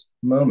at this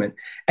moment.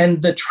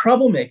 And the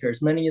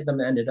troublemakers, many of them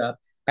ended up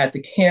at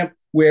the camp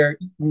where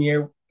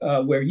you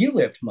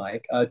lived,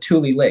 Mike,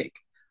 Tule Lake.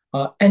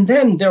 And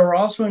then there were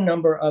also a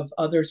number of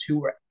others who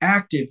were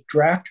active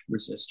draft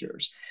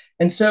resistors.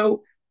 And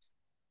so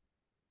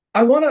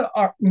I want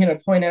to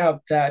point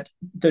out that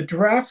the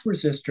draft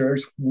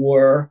resistors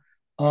were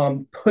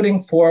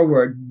putting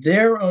forward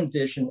their own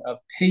vision of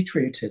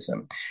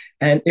patriotism.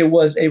 And it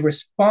was a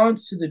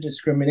response to the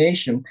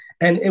discrimination.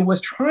 And it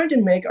was trying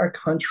to make our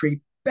country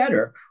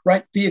better,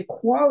 right? The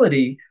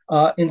equality,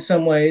 in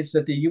some ways,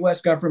 that the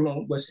US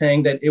government was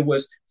saying that it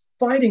was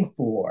fighting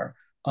for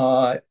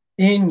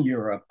in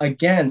Europe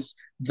against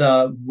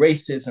the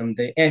racism,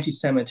 the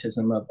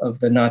anti-Semitism of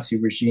the Nazi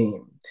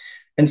regime.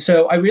 And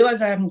so I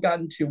realize I haven't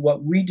gotten to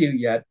what we do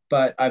yet,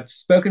 but I've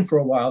spoken for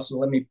a while, so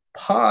let me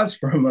pause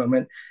for a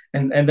moment,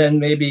 and then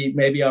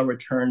maybe I'll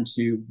return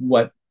to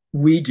what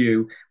we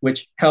do,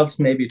 which helps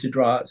maybe to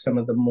draw some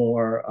of the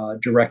more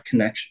direct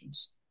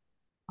connections.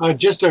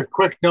 Just a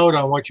quick note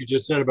on what you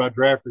just said about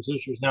draft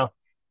resistors. Now,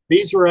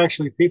 these were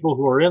actually people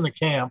who were in the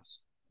camps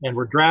and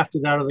were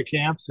drafted out of the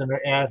camps and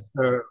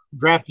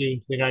drafted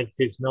into the United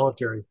States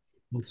military,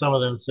 and some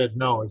of them said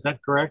no. Is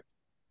that correct?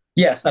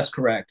 Yes, that's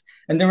correct.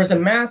 And there was a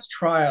mass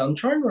trial. I'm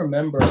trying to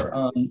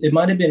remember. It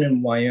might have been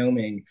in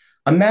Wyoming,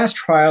 a mass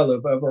trial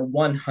of over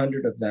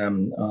 100 of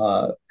them.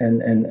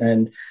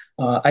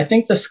 I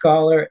think the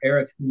scholar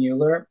Eric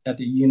Mueller at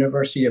the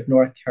University of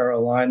North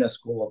Carolina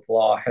School of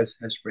Law has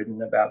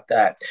written about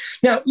that.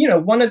 Now,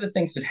 one of the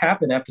things that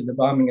happened after the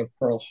bombing of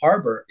Pearl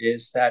Harbor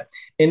is that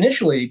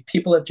initially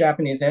people of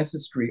Japanese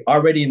ancestry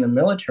already in the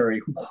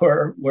military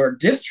were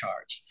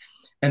discharged.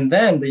 And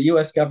then the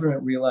US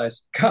government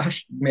realized,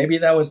 gosh, maybe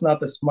that was not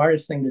the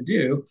smartest thing to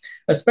do,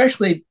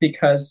 especially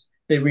because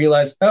they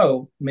realized,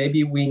 oh,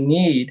 maybe we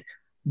need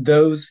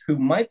those who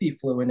might be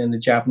fluent in the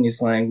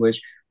Japanese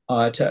language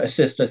to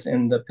assist us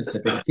in the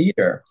Pacific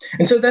theater.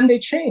 And so then they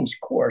changed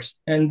course.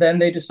 And then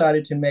they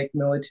decided to make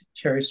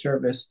military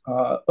service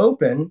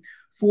open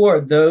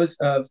for those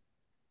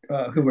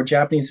who were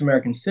Japanese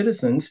American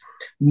citizens.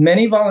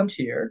 Many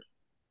volunteered,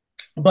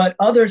 but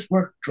others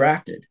were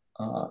drafted.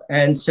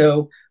 And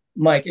so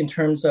Mike, in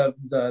terms of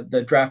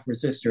the draft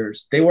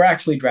resistors, they were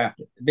actually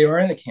drafted. They were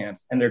in the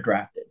camps and they're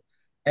drafted.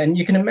 And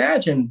you can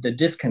imagine the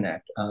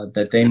disconnect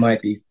that they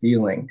might be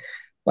feeling.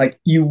 Like,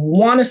 you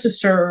want us to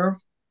serve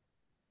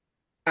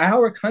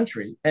our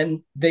country,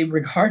 and they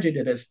regarded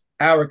it as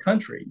our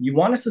country. You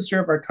want us to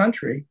serve our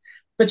country,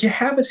 but you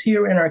have us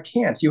here in our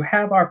camps. You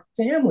have our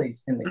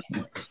families in the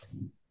camps.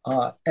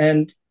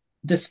 And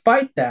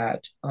despite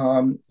that,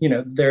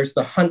 there's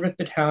the 100th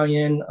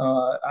Battalion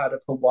out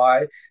of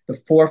Hawaii, the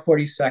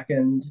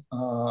 442nd,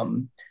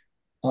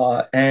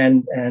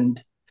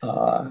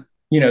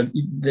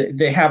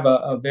 they have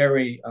a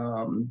very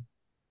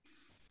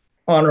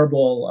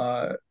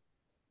honorable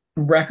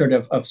record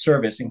of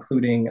service,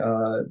 including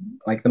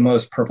like the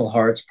most Purple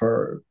Hearts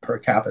per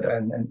capita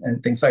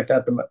and things like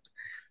that.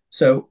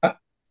 So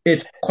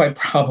it's quite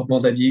probable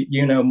that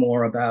you know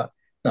more about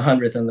the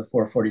 100th and the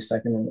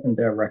 442nd and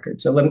their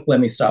record. So let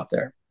me stop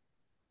there.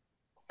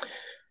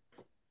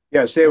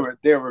 Yes, they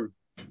were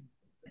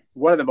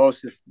one of the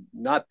most, if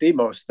not the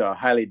most,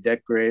 highly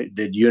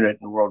decorated unit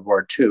in World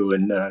War II,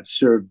 and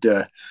served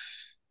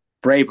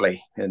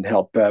bravely and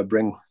helped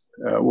bring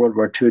World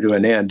War II to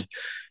an end.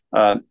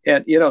 And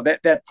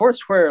that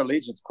forswear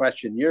allegiance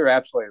question, you're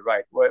absolutely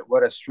right.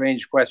 What a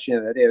strange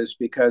question that is,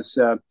 because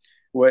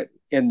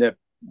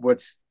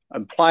what's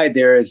implied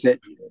there is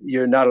that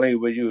you're not only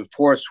would you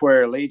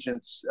forswear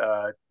allegiance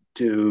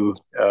to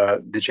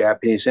the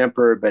Japanese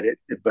emperor, but it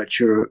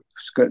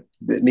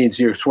means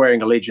you're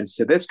swearing allegiance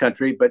to this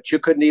country, but you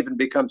couldn't even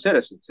become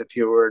citizens if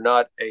you were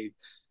not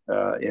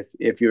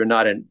if you're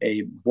not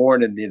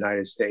born in the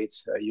United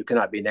States. You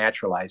cannot be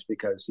naturalized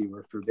because you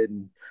were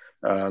forbidden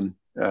to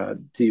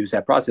use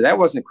that process. That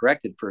wasn't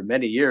corrected for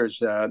many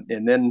years,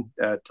 and then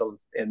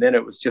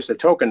it was just a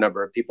token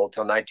number of people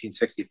till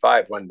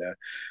 1965 when the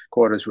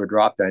quotas were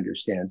dropped, I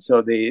understand.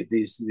 So the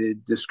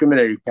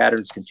discriminatory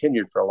patterns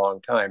continued for a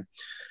long time.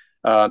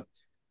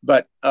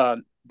 But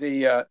an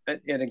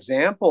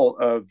example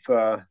of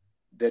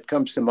that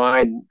comes to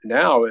mind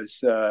now is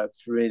for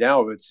me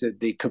now it's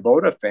the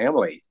Kubota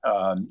family.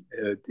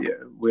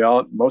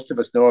 Most of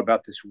us know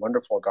about this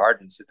wonderful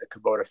gardens that the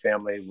Kubota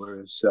family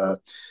was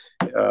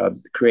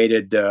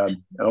created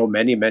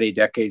many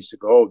decades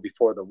ago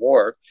before the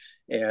war.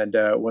 And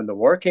when the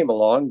war came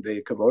along,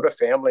 the Kubota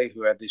family,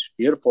 who had these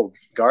beautiful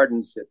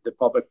gardens that the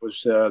public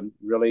was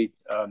really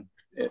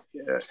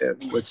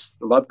was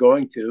loved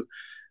going to,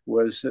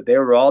 they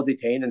were all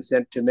detained and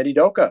sent to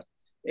Minidoka.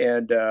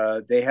 And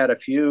they had a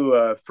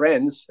few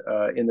friends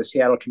in the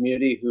Seattle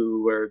community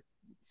who were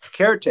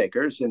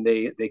caretakers, and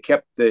they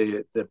kept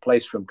the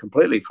place from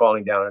completely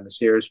falling down on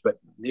its ears. But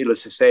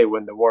needless to say,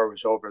 when the war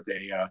was over,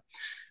 they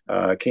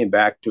came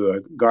back to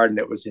a garden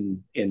that was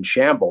in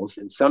shambles.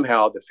 And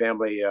somehow the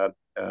family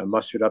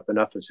mustered up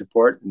enough of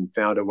support and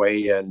found a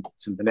way and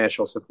some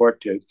financial support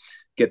to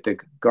get the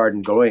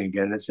garden going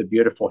again. It's a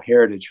beautiful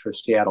heritage for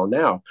Seattle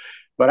now.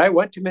 But I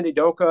went to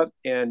Minidoka,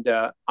 and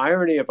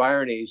irony of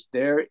ironies,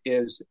 there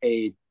is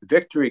a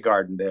victory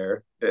garden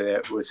there.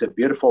 It was a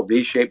beautiful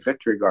V-shaped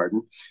victory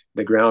garden.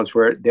 The grounds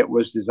that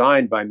was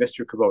designed by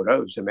Mr. Kubota,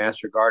 who's a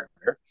master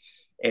gardener.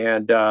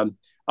 And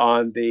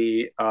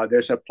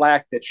there's a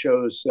plaque that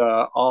shows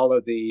all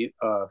of the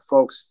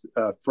folks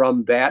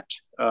from that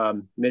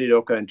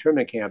Minidoka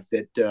internment camp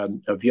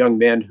of young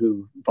men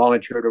who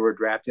volunteered or were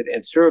drafted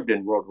and served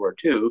in World War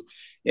II.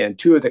 And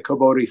two of the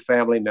Kubota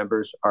family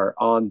members are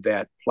on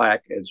that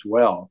plaque as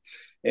well.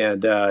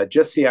 And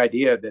just the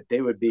idea that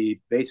they would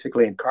be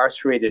basically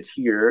incarcerated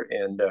here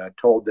and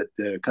told that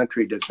the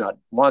country does not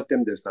want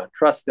them, does not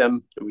trust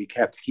them, that we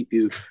have to keep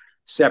you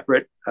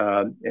separate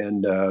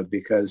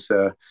because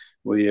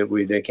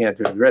they can't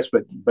do the rest,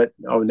 but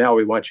now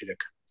we want you to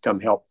come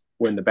help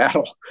win the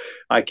battle.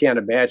 I can't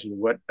imagine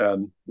what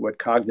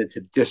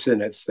cognitive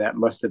dissonance that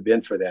must have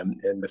been for them,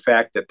 and the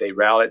fact that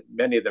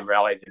many of them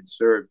rallied and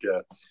served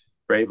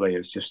bravely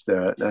is just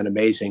an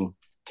amazing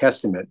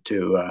testament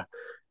to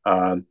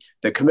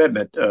the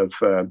commitment of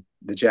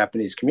the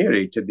Japanese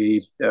community to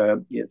be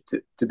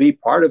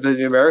part of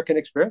the American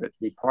experiment, to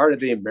be part of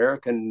the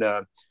American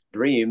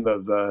dream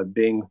of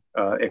being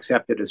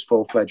accepted as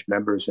full-fledged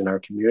members in our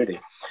community.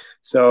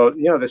 So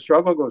the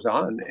struggle goes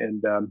on,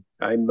 and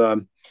I'm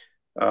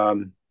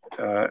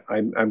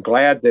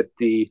glad that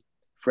the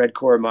Fred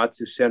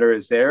Korematsu Center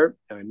is there.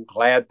 I'm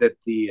glad that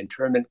the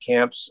internment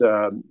camps,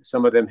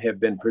 some of them have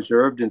been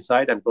preserved in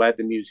sight. I'm glad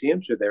the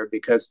museums are there,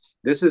 because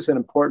this is an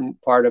important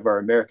part of our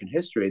American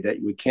history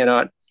that we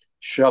cannot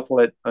shuffle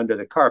it under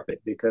the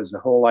carpet, because the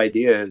whole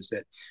idea is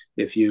that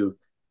if you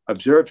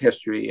observe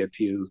history, if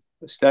you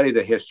study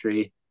the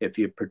history, if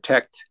you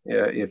protect,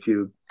 if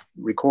you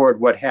record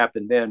what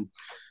happened then,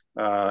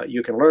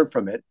 you can learn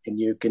from it, and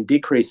you can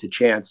decrease the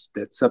chance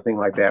that something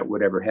like that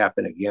would ever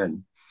happen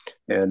again.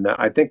 And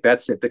I think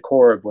that's at the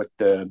core of what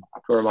the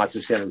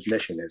Korematsu Center's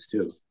mission is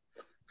too.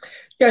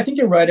 Yeah, I think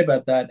you're right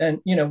about that.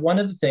 And one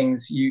of the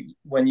things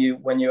when you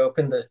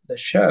opened the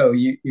show,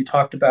 you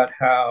talked about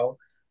how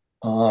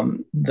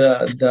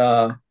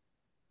the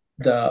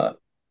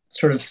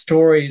sort of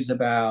stories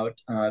about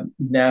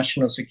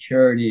national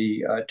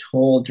security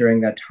told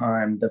during that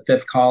time, the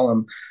fifth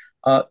column,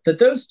 that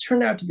those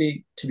turned out to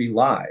be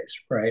lies,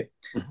 right?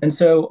 Mm-hmm. And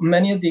so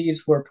many of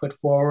these were put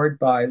forward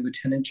by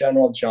Lieutenant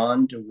General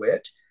John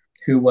DeWitt,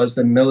 who was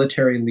the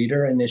military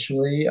leader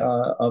initially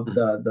of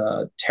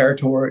the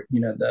territory,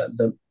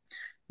 the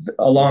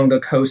along the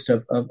coast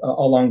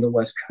along the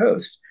West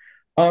Coast.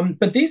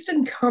 But these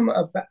didn't come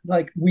about,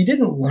 like, we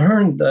didn't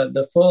learn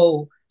the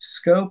full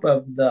scope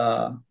of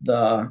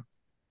the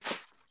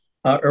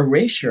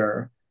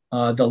erasure,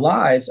 the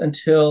lies,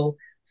 until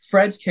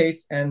Fred's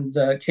case and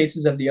the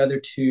cases of the other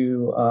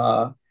two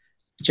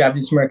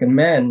Japanese American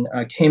men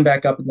came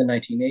back up in the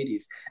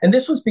 1980s. And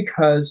this was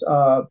because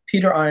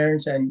Peter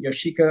Irons and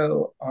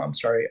Aiko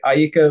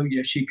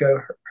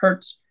Yoshiko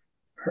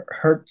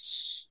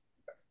Hertz.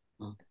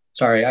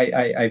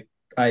 Sorry,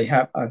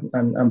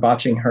 I'm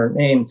botching her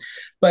name,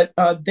 but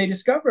they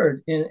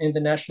discovered in the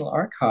National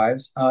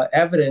Archives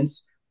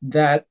evidence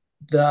that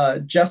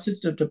the Justice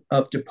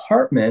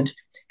Department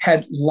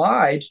had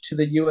lied to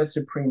the U.S.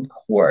 Supreme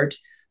Court,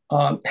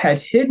 had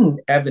hidden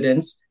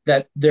evidence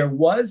that there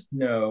was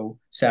no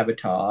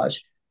sabotage,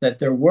 that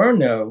there were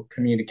no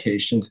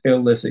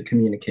illicit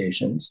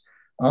communications,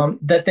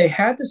 that they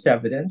had this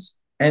evidence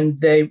and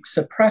they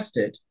suppressed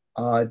it,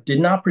 did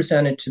not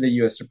present it to the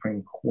U.S.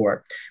 Supreme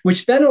Court,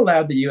 which then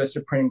allowed the U.S.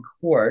 Supreme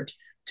Court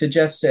to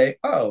just say,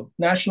 oh,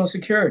 national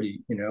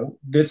security,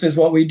 this is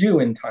what we do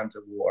in times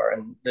of war.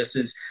 And this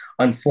is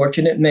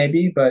unfortunate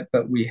maybe, but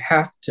we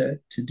have to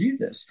do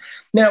this.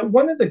 Now,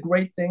 one of the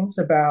great things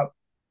about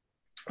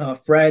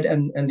Fred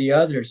and the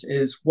others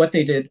is what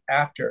they did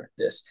after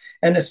this,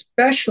 and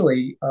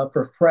especially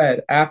for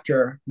Fred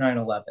after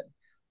 9/11.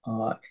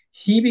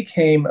 He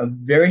became a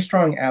very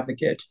strong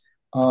advocate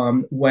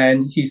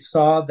when he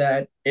saw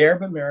that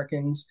Arab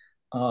Americans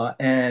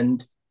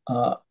and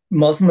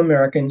Muslim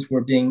Americans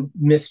were being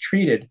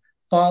mistreated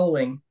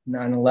following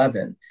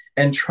 9/11,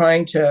 and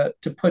trying to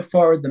put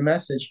forward the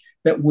message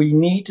that we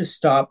need to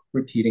stop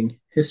repeating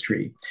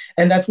history.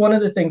 And that's one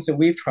of the things that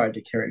we've tried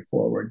to carry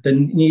forward, the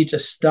need to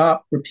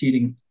stop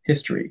repeating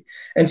history.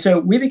 And so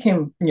we've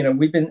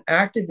been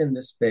active in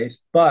this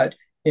space, but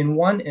in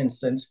one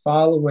instance,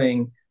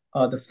 following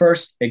the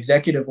first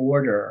executive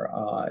order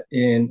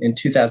in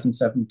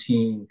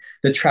 2017,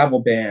 the travel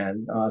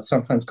ban,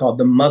 sometimes called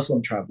the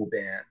Muslim travel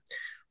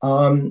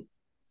ban,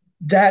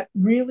 that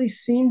really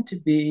seemed to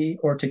be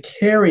or to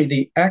carry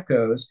the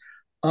echoes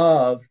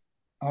of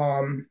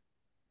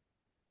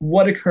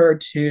what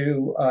occurred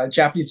to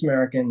Japanese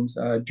Americans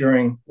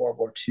during World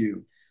War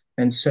II.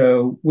 And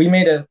so we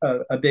made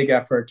a big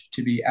effort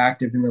to be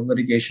active in the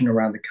litigation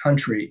around the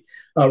country,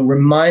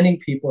 reminding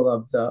people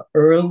of the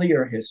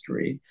earlier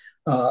history,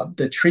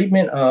 the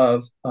treatment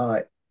of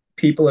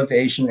people of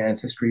Asian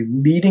ancestry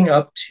leading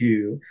up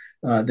to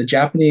the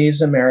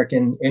Japanese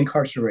American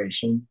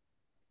incarceration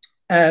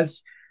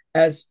as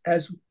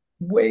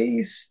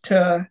ways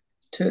to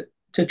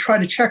try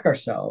to check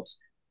ourselves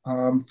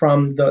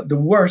from the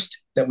worst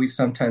that we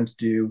sometimes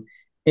do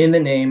in the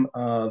name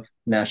of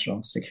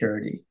national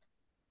security.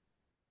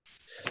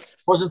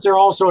 Wasn't there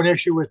also an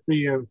issue with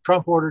the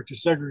Trump order to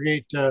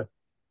segregate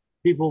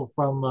people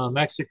from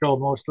Mexico,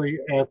 mostly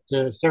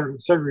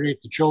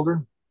segregate the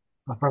children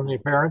from their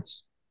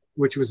parents,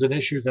 which was an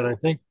issue that I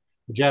think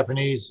the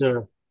Japanese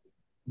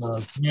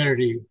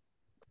community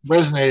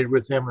resonated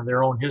with them in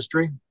their own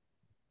history?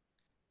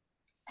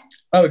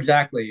 Oh,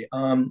 exactly.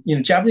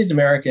 Japanese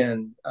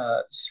Americans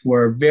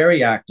were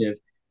very active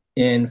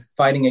in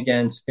fighting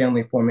against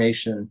family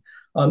formation.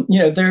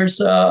 There's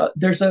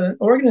an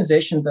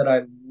organization that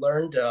I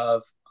learned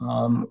of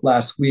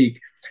last week.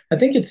 I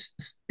think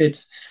it's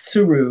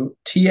Tsuru,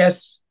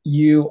 TSURU,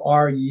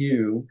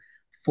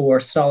 for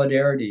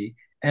Solidarity,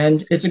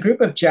 and it's a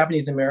group of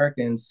Japanese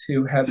Americans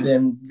who have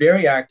been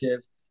very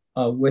active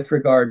with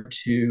regard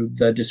to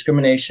the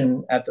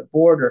discrimination at the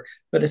border,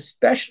 but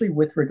especially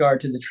with regard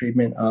to the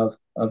treatment of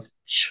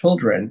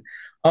children.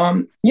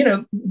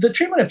 The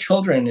treatment of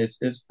children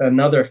is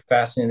another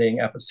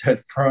fascinating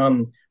episode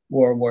from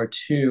World War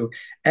II.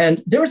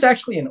 And there was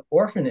actually an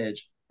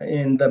orphanage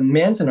in the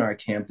Manzanar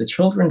camp, the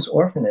children's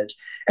orphanage.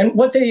 And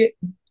what they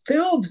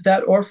filled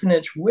that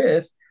orphanage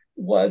with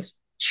was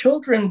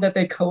children that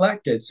they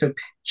collected. So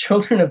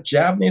children of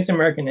Japanese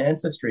American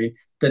ancestry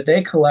that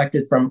they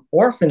collected from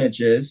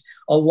orphanages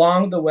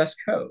along the West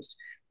Coast,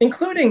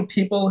 including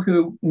people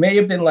who may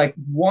have been like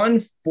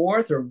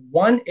 1/4 or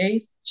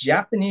 1/8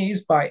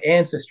 Japanese by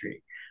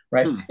ancestry,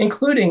 right?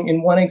 Including,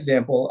 in one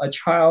example, a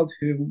child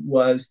who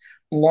was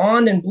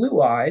blonde and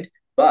blue-eyed,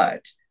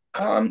 but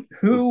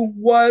who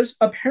was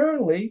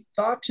apparently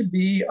thought to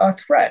be a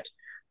threat.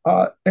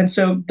 And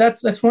so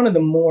that's one of the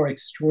more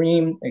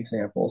extreme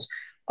examples.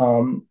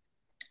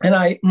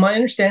 My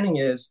understanding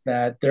is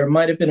that there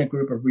might have been a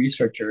group of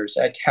researchers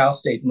at Cal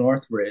State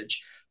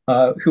Northridge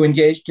who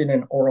engaged in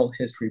an oral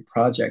history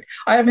project.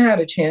 I haven't had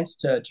a chance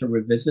to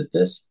revisit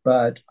this,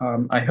 but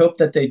I hope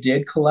that they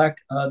did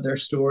collect their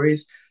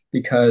stories,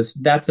 because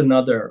that's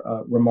another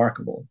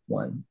remarkable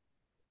one.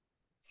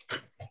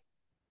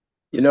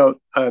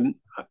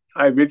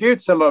 I reviewed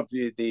some of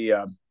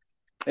the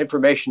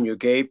information you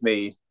gave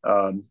me,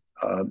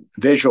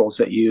 visuals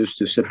that you used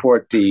to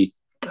support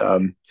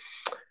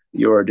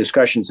your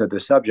discussions of the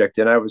subject,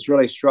 and I was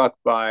really struck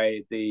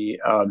by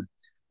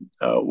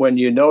when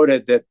you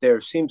noted that there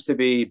seems to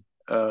be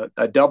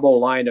a double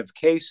line of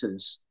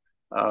cases,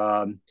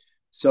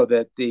 so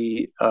that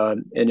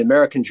in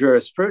American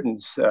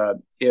jurisprudence,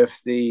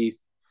 if the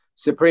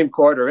Supreme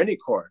Court or any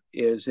court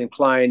is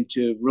inclined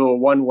to rule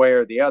one way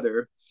or the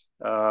other,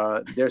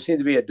 there seems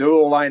to be a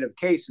dual line of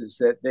cases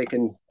that they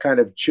can kind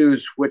of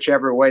choose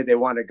whichever way they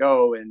want to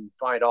go and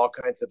find all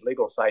kinds of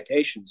legal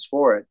citations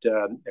for it.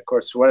 Of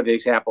course, one of the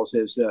examples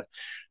is the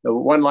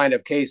one line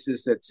of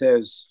cases that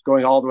says,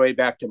 going all the way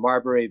back to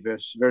Marbury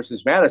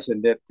versus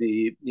Madison, that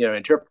the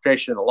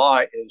interpretation of the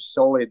law is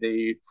solely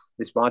the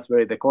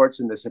responsibility of the courts,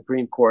 and the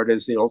Supreme Court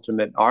is the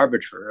ultimate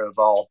arbiter of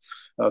all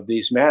of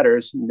these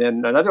matters. And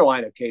then another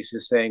line of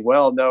cases saying,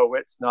 well, no,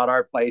 it's not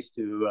our place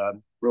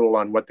to rule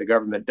on what the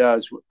government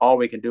does. All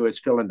we can do is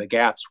fill in the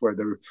gaps where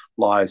the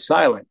law is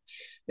silent.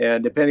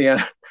 And depending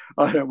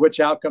on which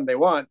outcome they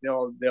want,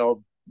 they'll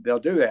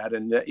do that.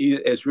 And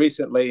as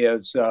recently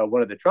as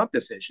one of the Trump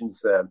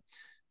decisions,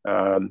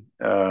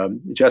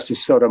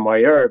 Justice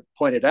Sotomayor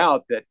pointed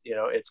out that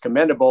it's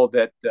commendable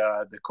that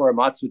the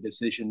Korematsu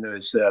decision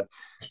has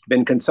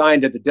been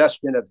consigned to the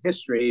dustbin of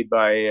history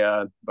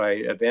by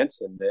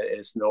events and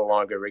is no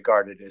longer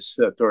regarded as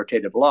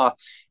authoritative law,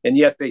 and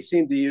yet they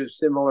seem to use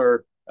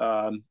similar.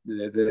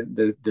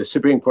 The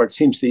Supreme Court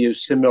seems to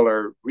use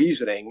similar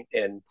reasoning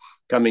in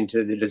coming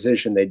to the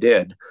decision they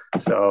did.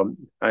 So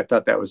I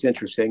thought that was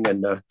interesting,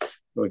 and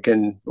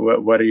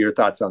what are your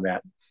thoughts on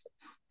that?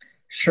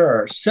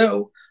 Sure.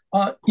 So,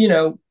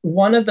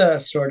 one of the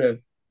sort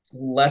of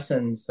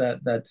lessons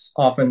that's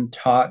often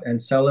taught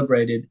and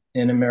celebrated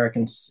in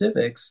American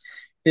civics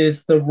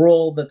is the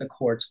role that the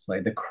courts play,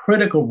 the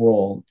critical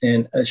role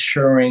in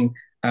assuring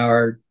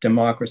our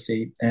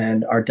democracy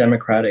and our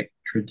democratic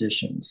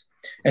traditions.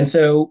 And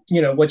so,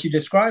 what you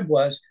described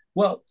was,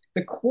 well,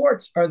 the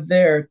courts are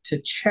there to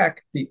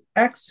check the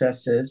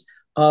excesses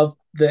of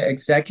the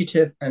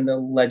executive and the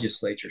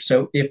legislature.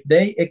 So if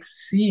they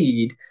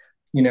exceed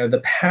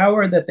the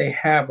power that they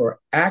have or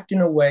act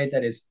in a way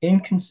that is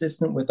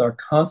inconsistent with our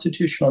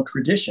constitutional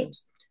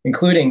traditions,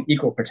 including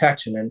equal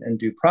protection and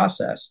due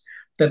process,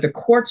 that the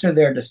courts are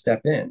there to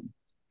step in.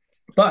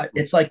 But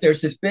it's like there's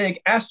this big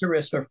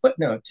asterisk or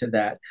footnote to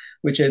that,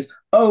 which is,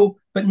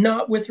 but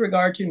not with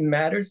regard to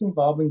matters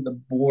involving the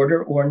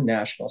border or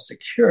national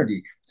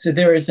security. So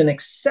there is an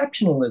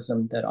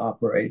exceptionalism that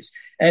operates.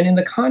 And in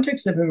the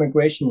context of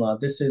immigration law,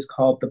 this is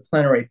called the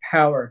plenary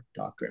power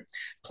doctrine.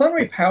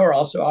 Plenary power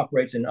also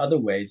operates in other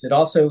ways. It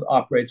also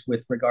operates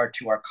with regard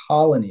to our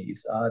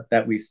colonies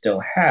that we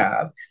still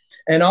have,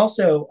 and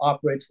also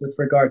operates with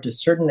regard to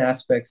certain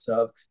aspects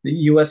of the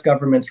US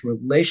government's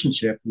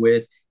relationship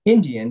with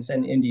Indians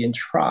and Indian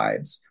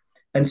tribes.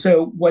 And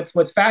so what's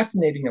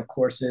fascinating, of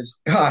course, is,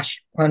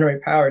 plenary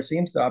power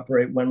seems to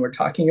operate when we're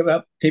talking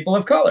about people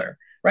of color,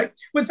 right?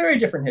 With very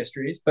different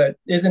histories, but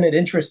isn't it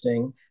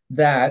interesting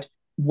that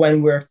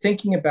when we're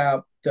thinking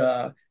about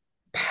the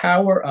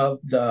power of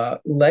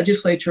the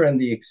legislature and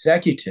the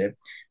executive,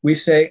 we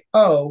say,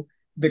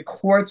 the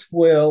courts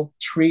will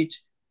treat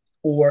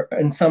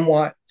and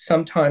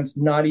sometimes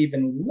not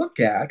even look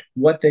at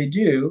what they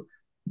do,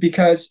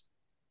 because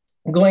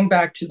going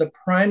back to the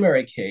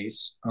primary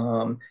case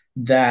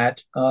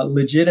that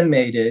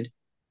legitimated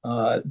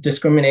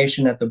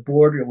discrimination at the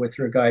border with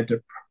regard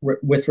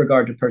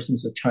to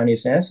persons of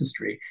Chinese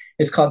ancestry,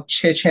 is called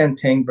Che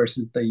Jianping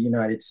versus the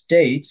United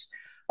States.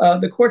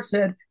 The court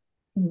said,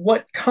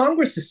 what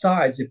Congress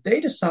decides, if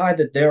they decide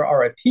that there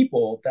are a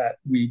people that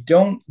we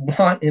don't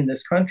want in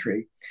this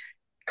country,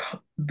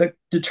 the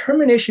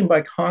determination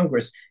by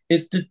Congress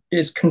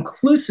is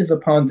conclusive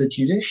upon the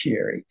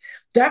judiciary.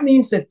 That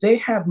means that they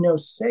have no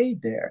say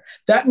there.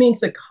 That means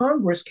that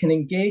Congress can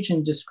engage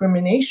in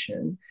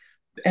discrimination,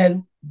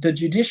 and the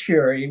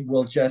judiciary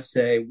will just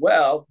say,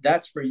 well,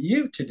 that's for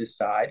you to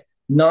decide,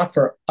 not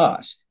for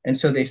us. And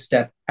so they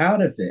step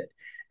out of it.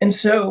 And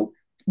so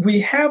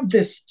we have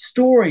this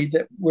story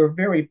that we're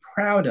very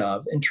proud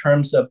of in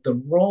terms of the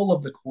role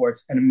of the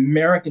courts and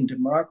American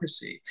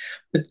democracy.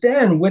 But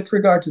then with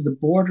regard to the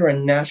border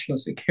and national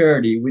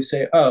security, we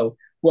say,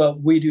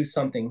 we do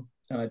something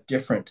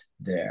different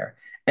there.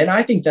 And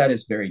I think that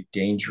is very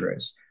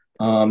dangerous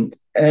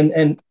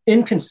and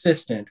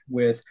inconsistent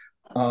with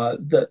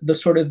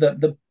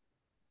the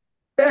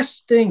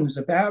best things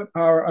about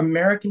our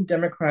American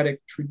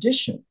democratic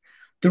tradition,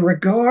 the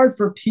regard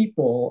for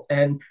people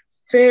and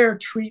fair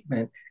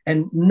treatment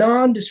and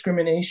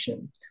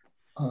non-discrimination.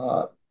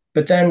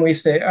 But then we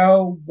say,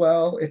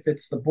 if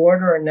it's the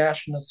border and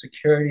national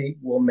security,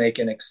 we'll make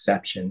an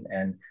exception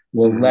and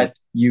we'll let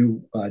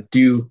you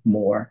do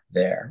more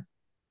there.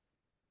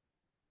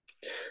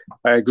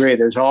 I agree.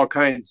 There's all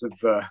kinds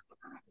of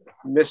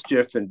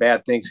mischief and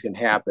bad things can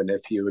happen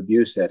if you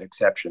abuse that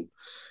exception.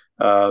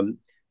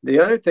 The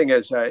other thing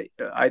is,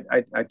 I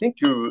think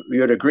you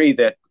would agree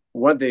that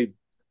one of the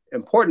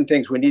important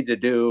things we need to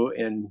do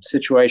in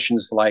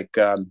situations like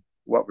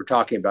what we're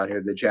talking about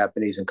here, the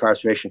Japanese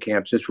incarceration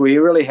camps, is we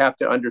really have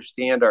to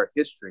understand our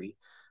history,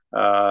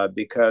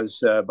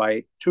 because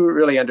by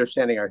really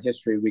understanding our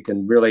history, we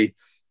can really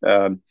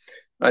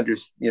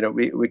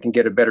we can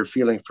get a better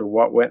feeling for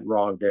what went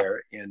wrong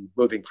there and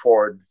moving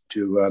forward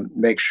to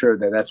make sure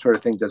that sort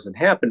of thing doesn't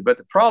happen. But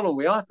the problem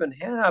we often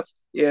have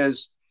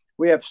is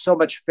we have so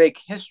much fake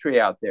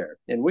history out there,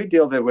 and we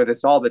deal with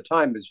this all the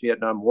time as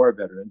Vietnam War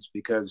veterans,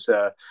 because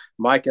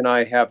Mike and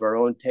I have our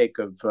own take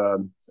of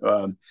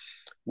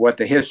what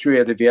the history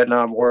of the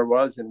Vietnam War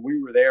was, and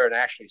we were there and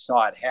actually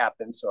saw it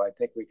happen. So I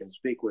think we can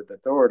speak with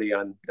authority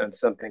on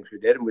some things we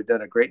did, and we've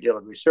done a great deal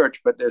of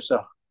research. But there's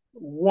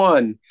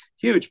one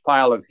huge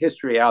pile of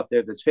history out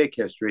there that's fake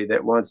history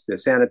that wants to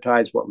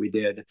sanitize what we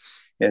did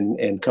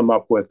and come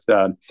up with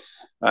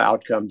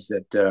outcomes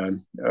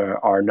that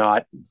are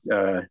not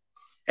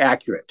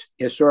accurate,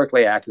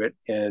 historically accurate,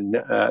 and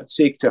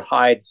seek to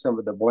hide some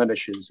of the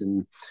blemishes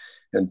and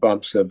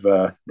bumps of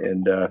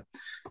and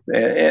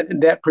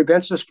that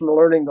prevents us from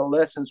learning the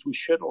lessons we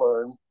should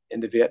learn in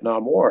the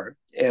Vietnam War.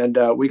 And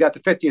we got the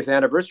 50th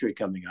anniversary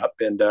coming up,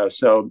 and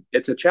so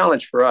it's a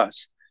challenge for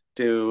us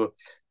to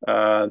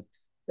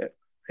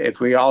if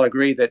we all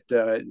agree that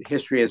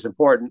history is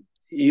important,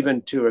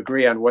 even to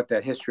agree on what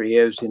that history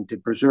is and to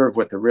preserve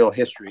what the real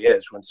history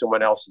is when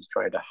someone else is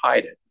trying to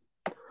hide it.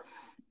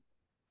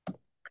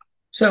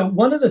 So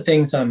one of the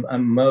things I'm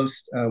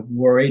most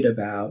worried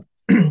about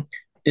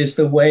is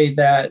the way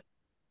that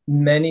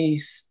many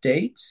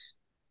states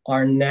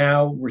are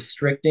now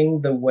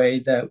restricting the way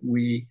that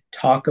we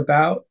talk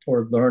about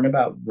or learn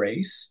about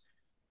race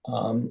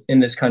in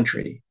this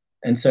country.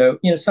 And so,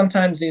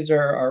 sometimes these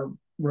are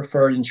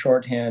referred in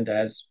shorthand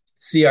as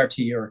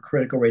CRT or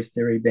critical race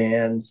theory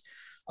bans.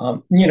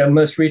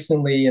 Most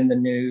recently in the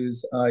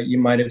news, you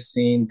might have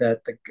seen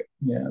that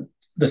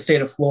the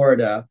state of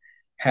Florida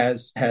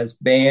has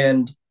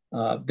banned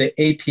the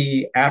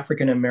AP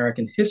African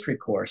American history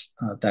course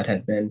that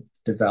had been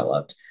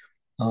developed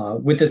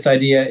with this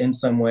idea in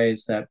some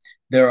ways that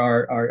there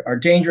are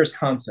dangerous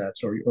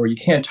concepts or you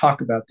can't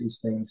talk about these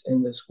things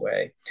in this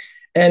way.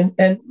 And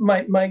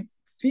my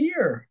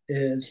fear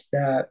is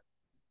that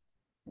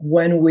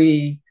when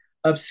we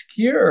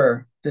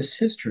obscure this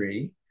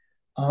history,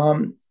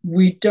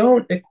 we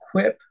don't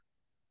equip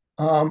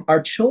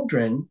our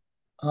children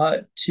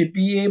to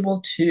be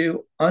able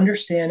to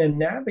understand and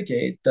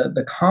navigate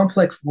the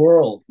complex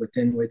world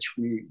within which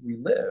we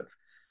live,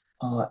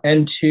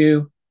 and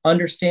to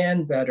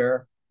understand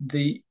better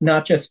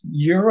not just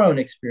your own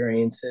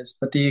experiences,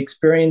 but the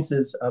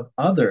experiences of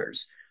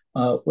others,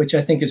 which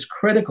I think is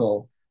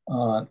critical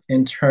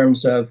in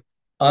terms of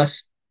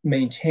us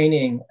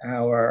maintaining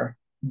our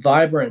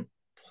vibrant,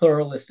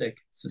 pluralistic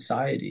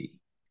society.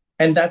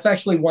 And that's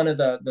actually one of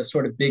the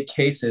sort of big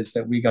cases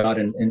that we got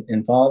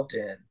involved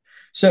in.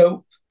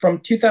 So from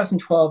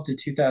 2012 to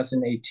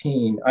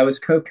 2018, I was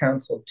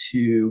co-counsel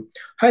to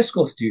high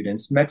school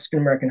students,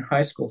 Mexican-American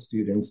high school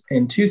students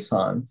in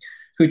Tucson,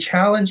 who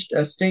challenged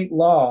a state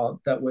law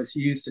that was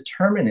used to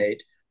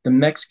terminate the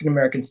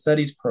Mexican-American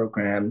Studies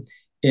program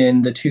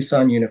in the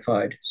Tucson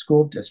Unified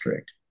School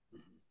District.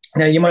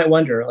 Now, you might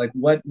wonder, like,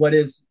 what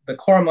is the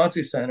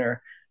Korematsu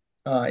Center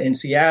in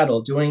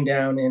Seattle doing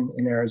down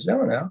in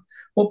Arizona?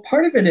 Well,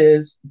 part of it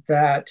is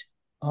that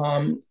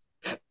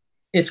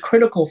it's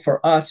critical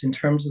for us in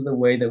terms of the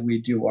way that we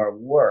do our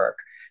work,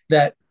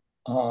 that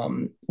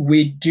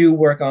we do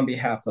work on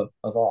behalf of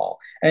all.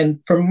 And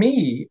for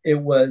me, it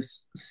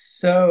was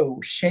so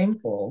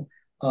shameful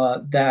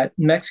that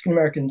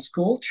Mexican-American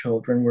school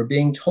children were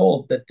being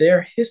told that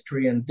their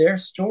history and their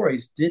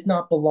stories did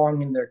not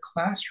belong in their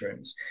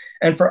classrooms.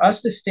 And for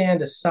us to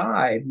stand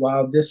aside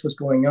while this was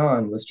going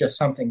on was just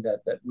something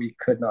that we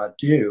could not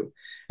do.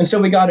 And so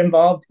we got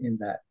involved in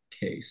that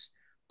case.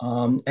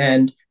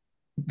 And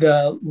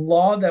the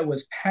law that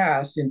was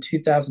passed in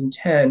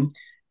 2010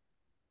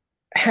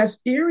 has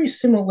eerie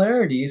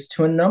similarities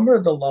to a number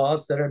of the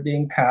laws that are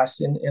being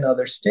passed in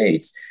other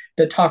states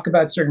that talk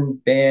about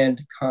certain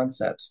banned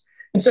concepts.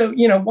 And so,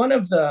 one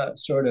of the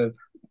sort of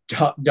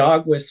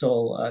dog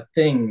whistle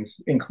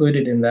things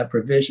included in that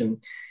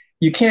provision,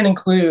 you can't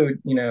include,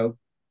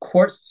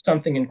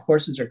 something in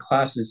courses or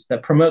classes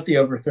that promote the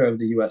overthrow of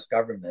the US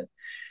government.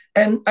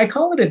 And I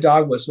call it a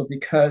dog whistle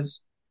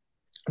because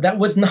that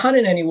was not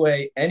in any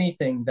way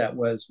anything that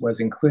was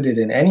included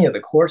in any of the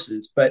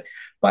courses, but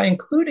by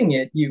including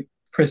it, you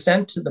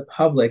present to the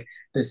public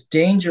this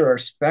danger or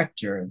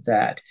specter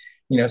that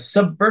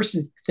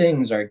subversive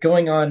things are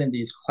going on in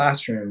these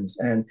classrooms,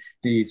 and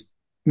these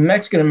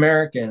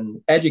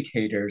Mexican-American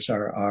educators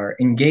are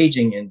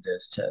engaging in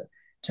this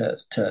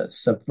to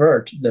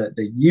subvert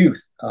the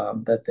youth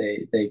that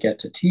they get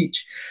to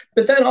teach.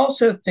 But then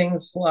also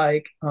things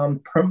like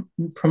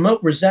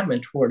promote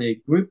resentment toward a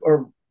group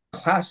or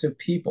class of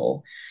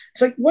people.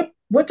 It's like,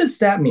 what does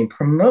that mean?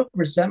 Promote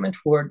resentment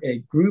toward a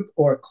group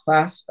or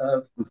class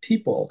of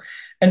people.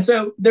 And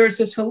so there's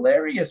this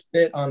hilarious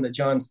bit on the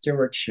Jon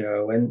Stewart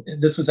show, and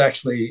this was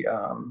actually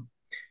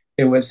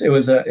it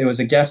was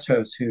a guest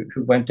host who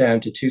went down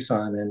to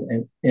Tucson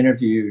and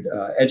interviewed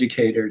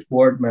educators,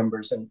 board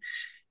members, and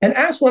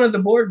asked one of the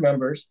board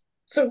members,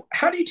 so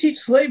how do you teach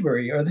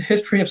slavery or the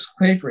history of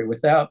slavery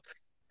without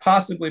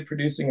possibly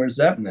producing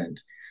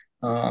resentment?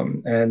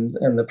 And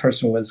the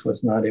person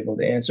was not able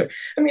to answer.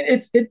 I mean,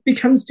 it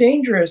becomes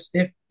dangerous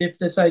if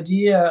this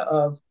idea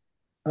of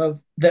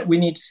that we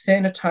need to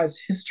sanitize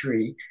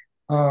history,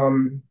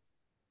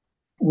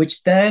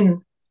 which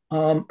then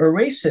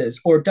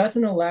erases or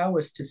doesn't allow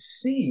us to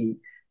see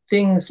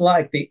things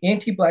like the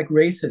anti-Black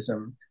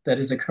racism that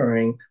is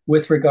occurring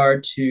with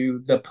regard to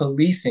the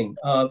policing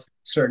of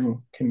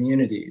certain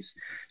communities.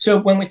 So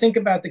when we think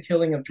about the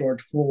killing of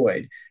George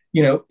Floyd,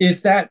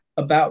 is that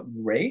about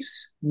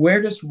race?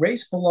 Where does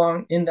race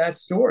belong in that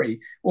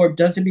story? Or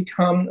does it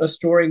become a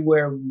story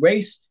where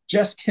race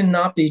just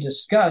cannot be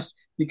discussed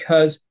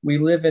because we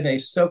live in a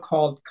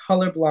so-called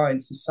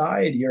colorblind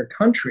society or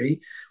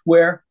country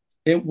where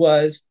it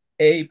was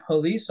a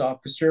police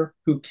officer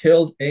who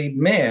killed a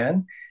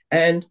man,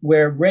 and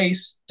where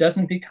race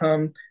doesn't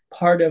become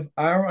part of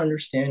our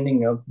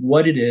understanding of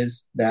what it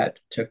is that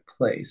took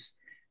place?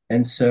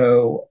 And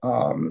so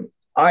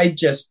I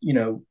just,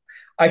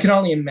 I can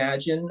only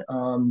imagine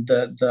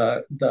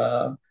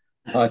the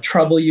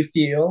trouble you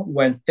feel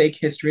when fake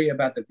history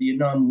about the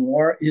Vietnam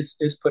War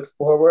is put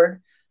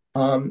forward.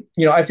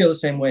 I feel the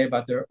same way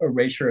about the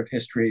erasure of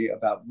history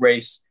about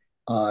race.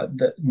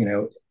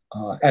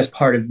 As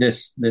part of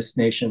this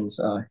nation's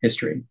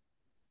history.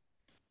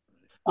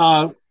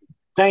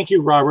 Thank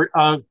you, Robert.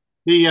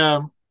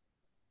 The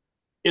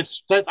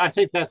it's that I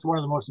think that's one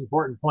of the most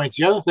important points.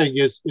 The other thing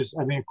is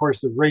I mean, of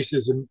course, the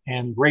racism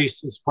and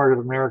race is part of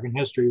American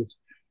history.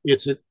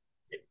 It's a,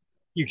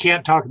 you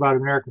can't talk about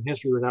American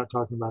history without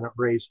talking about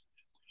race.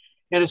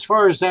 And as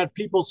far as that,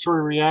 people's sort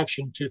of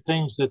reaction to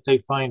things that they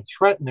find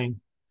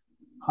threatening,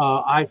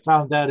 I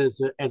found that as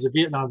a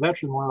Vietnam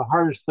veteran, one of the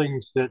hardest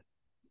things that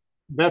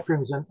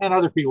veterans and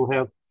other people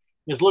have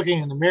is looking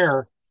in the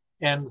mirror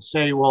and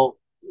say, well,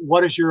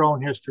 what is your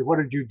own history? What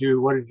did you do?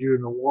 What did you do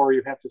in the war?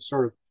 You have to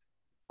sort of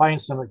find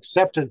some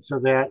acceptance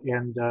of that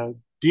and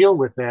deal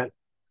with that.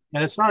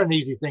 And it's not an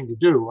easy thing to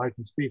do. I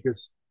can speak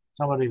as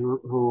somebody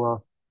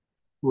who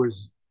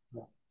is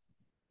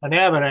an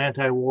avid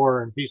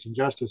anti-war and peace and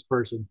justice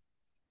person.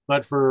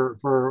 But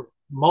for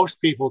most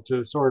people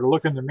to sort of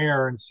look in the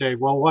mirror and say,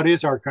 well, what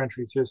is our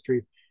country's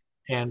history?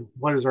 And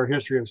what is our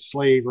history of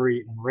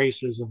slavery and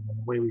racism and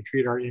the way we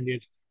treat our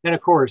Indians? And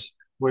of course,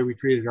 the way we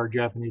treated our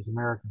Japanese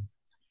Americans.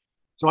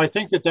 So I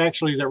think that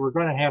actually that we're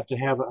going to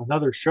have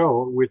another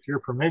show with your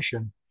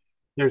permission.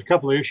 There's a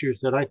couple of issues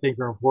that I think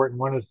are important.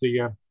 One is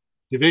the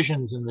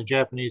divisions in the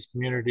Japanese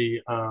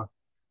community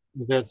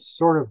that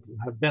sort of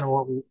have been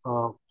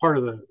part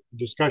of the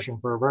discussion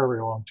for a very,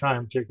 very long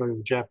time, particularly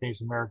the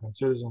Japanese American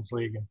Citizens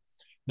League and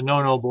the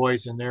No-No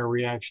Boys and their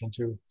reaction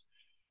to.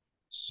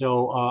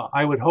 So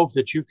I would hope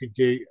that you could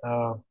get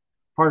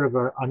part of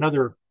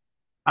another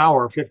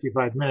hour,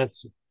 55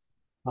 minutes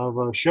of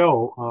a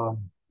show.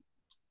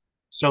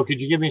 So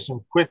could you give me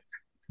some quick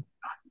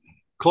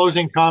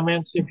closing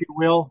comments, if you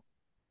will?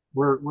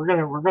 We're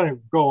gonna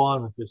go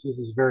on with this. This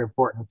is very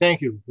important.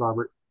 Thank you,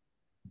 Robert.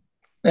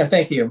 Yeah,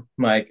 thank you,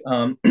 Mike,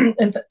 and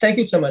thank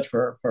you so much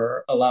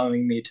for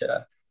allowing me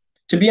to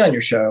be on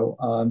your show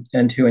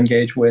and to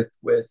engage with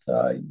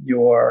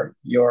your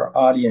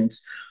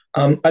audience.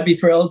 I'd be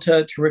thrilled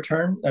to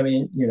return. I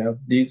mean,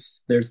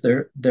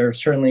 there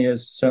certainly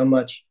is so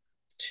much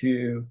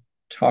to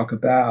talk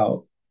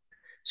about.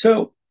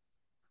 So,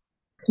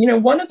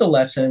 one of the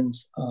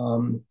lessons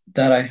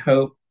that I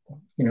hope,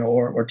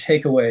 or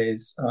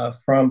takeaways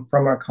from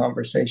our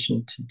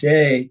conversation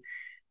today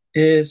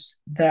is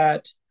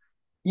that,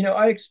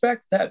 I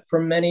expect that for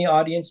many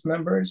audience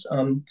members,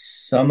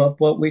 some of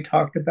what we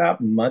talked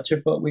about, much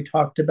of what we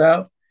talked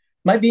about,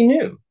 might be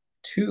new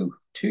to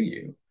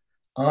you,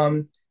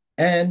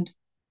 and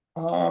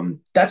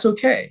that's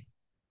okay.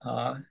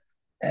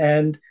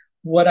 And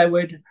what I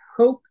would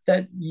hope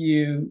that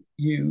you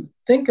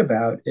think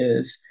about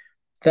is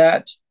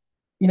that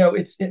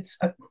it's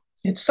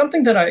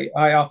something that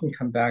I often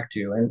come back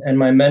to, and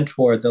my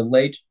mentor, the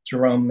late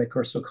Jerome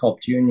McChrystal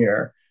Culp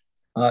Jr.,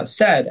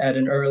 said at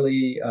an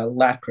early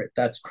LATCRIT,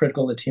 that's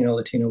Critical Latino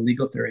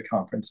Legal Theory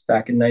Conference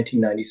back in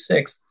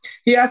 1996.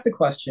 He asked the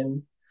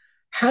question,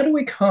 how do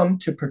we come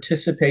to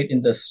participate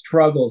in the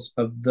struggles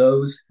of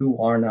those who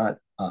are not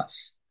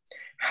us?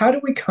 How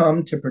do we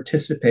come to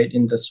participate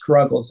in the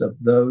struggles of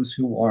those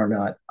who are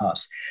not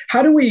us?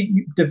 How do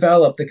we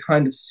develop the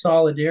kind of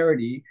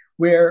solidarity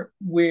where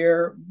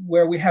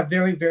we have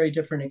very, very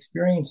different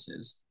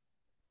experiences?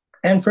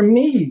 And for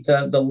me,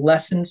 the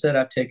lessons that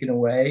I've taken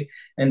away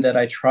and that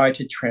I try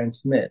to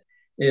transmit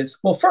is,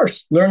 well,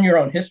 first, learn your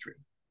own history.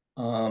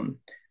 And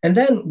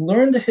then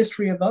learn the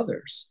history of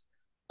others.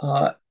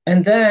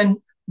 And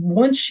then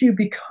once you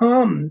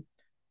become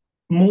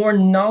more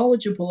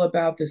knowledgeable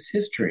about this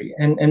history,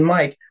 and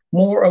Mike,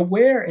 more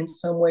aware in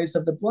some ways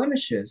of the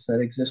blemishes that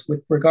exist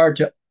with regard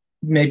to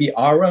maybe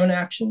our own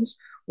actions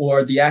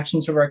or the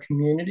actions of our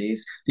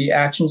communities, the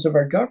actions of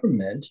our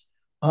government,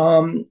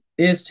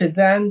 is to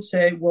then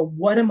say, well,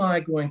 what am I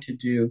going to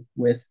do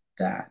with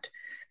that?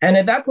 And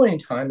at that point in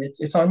time,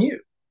 it's on you,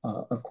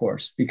 of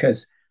course,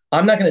 because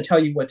I'm not going to tell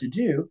you what to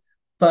do,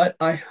 but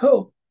I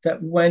hope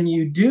that when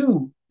you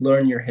do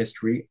learn your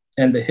history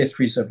and the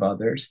histories of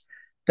others,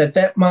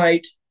 that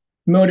might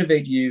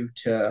motivate you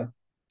to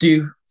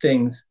do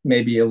things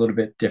maybe a little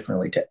bit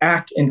differently, to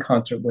act in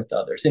concert with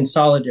others, in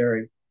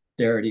solidarity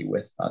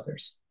with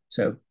others.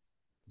 So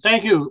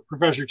thank you,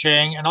 Professor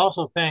Chang, and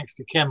also thanks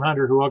to Kim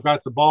Hunter, who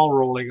got the ball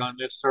rolling on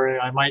this. Sorry,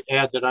 I might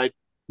add that I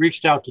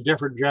reached out to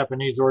different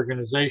Japanese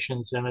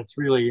organizations, and it's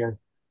really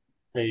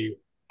a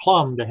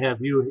plum to have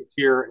you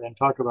here and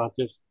talk about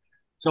this.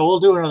 So we'll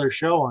do another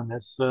show on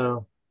this.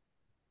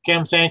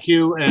 Kim, thank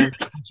you, and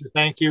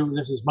thank you.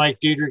 This is Mike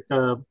Diedrich,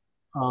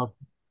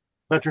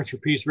 Veterans for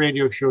Peace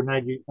Radio Show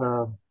 90,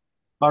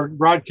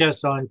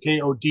 broadcasts on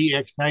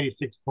KODX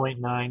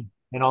 96.9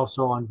 and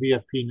also on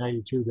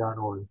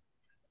VFP92.org.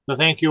 So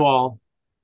thank you all.